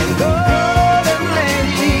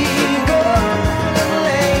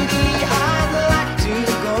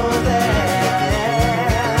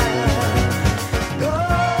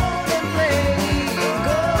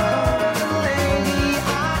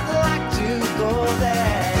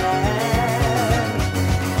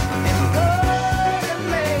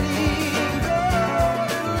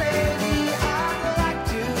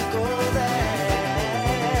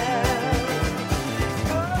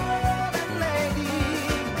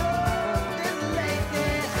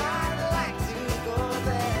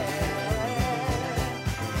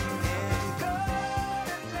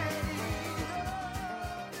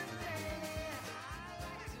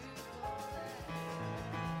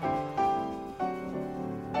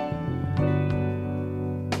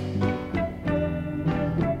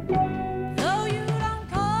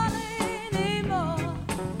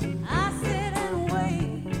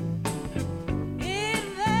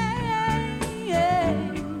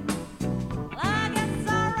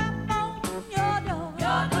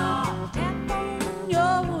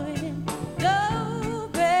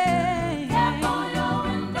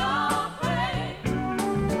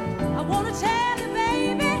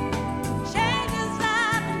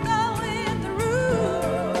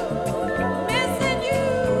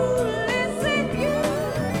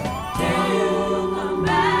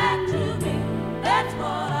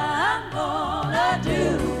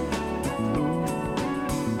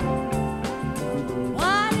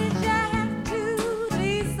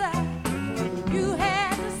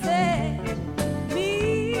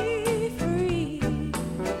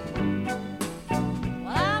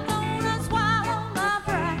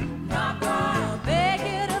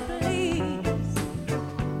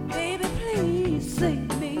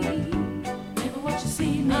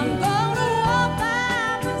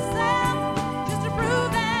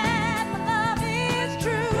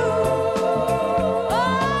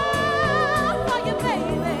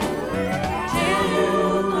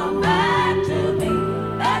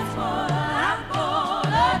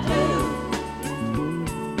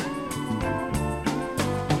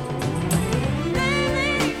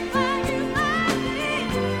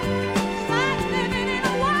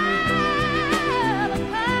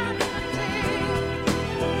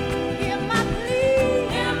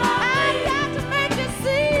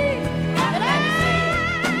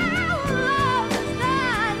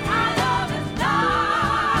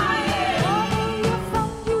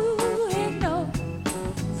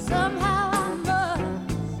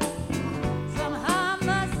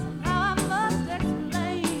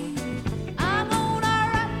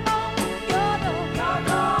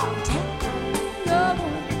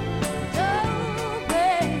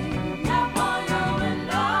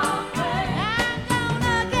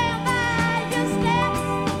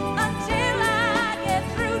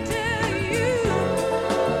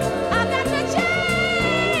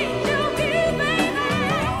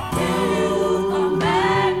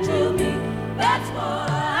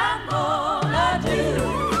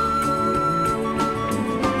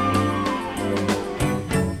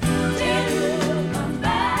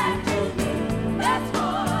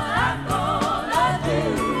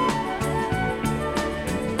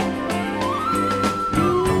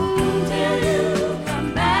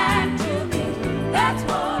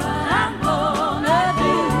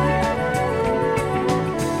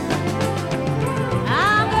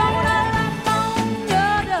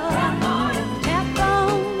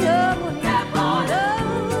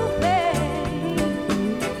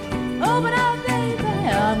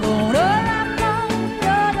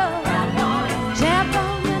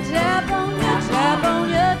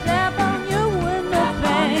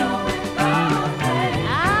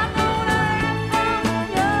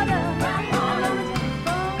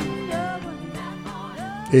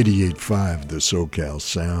 88.5 The SoCal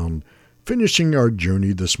Sound, finishing our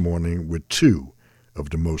journey this morning with two of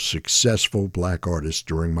the most successful black artists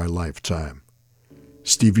during my lifetime,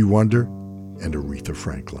 Stevie Wonder and Aretha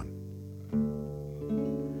Franklin.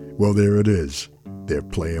 Well, there it is. They're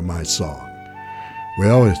playing my song.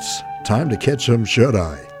 Well, it's time to catch some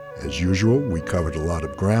shut-eye. As usual, we covered a lot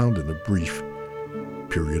of ground in a brief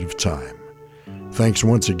period of time. Thanks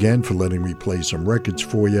once again for letting me play some records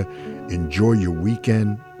for you. Enjoy your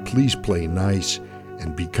weekend. Please play nice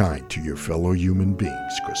and be kind to your fellow human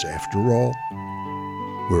beings, because after all,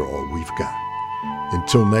 we're all we've got.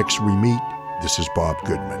 Until next we meet, this is Bob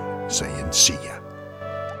Goodman saying see ya.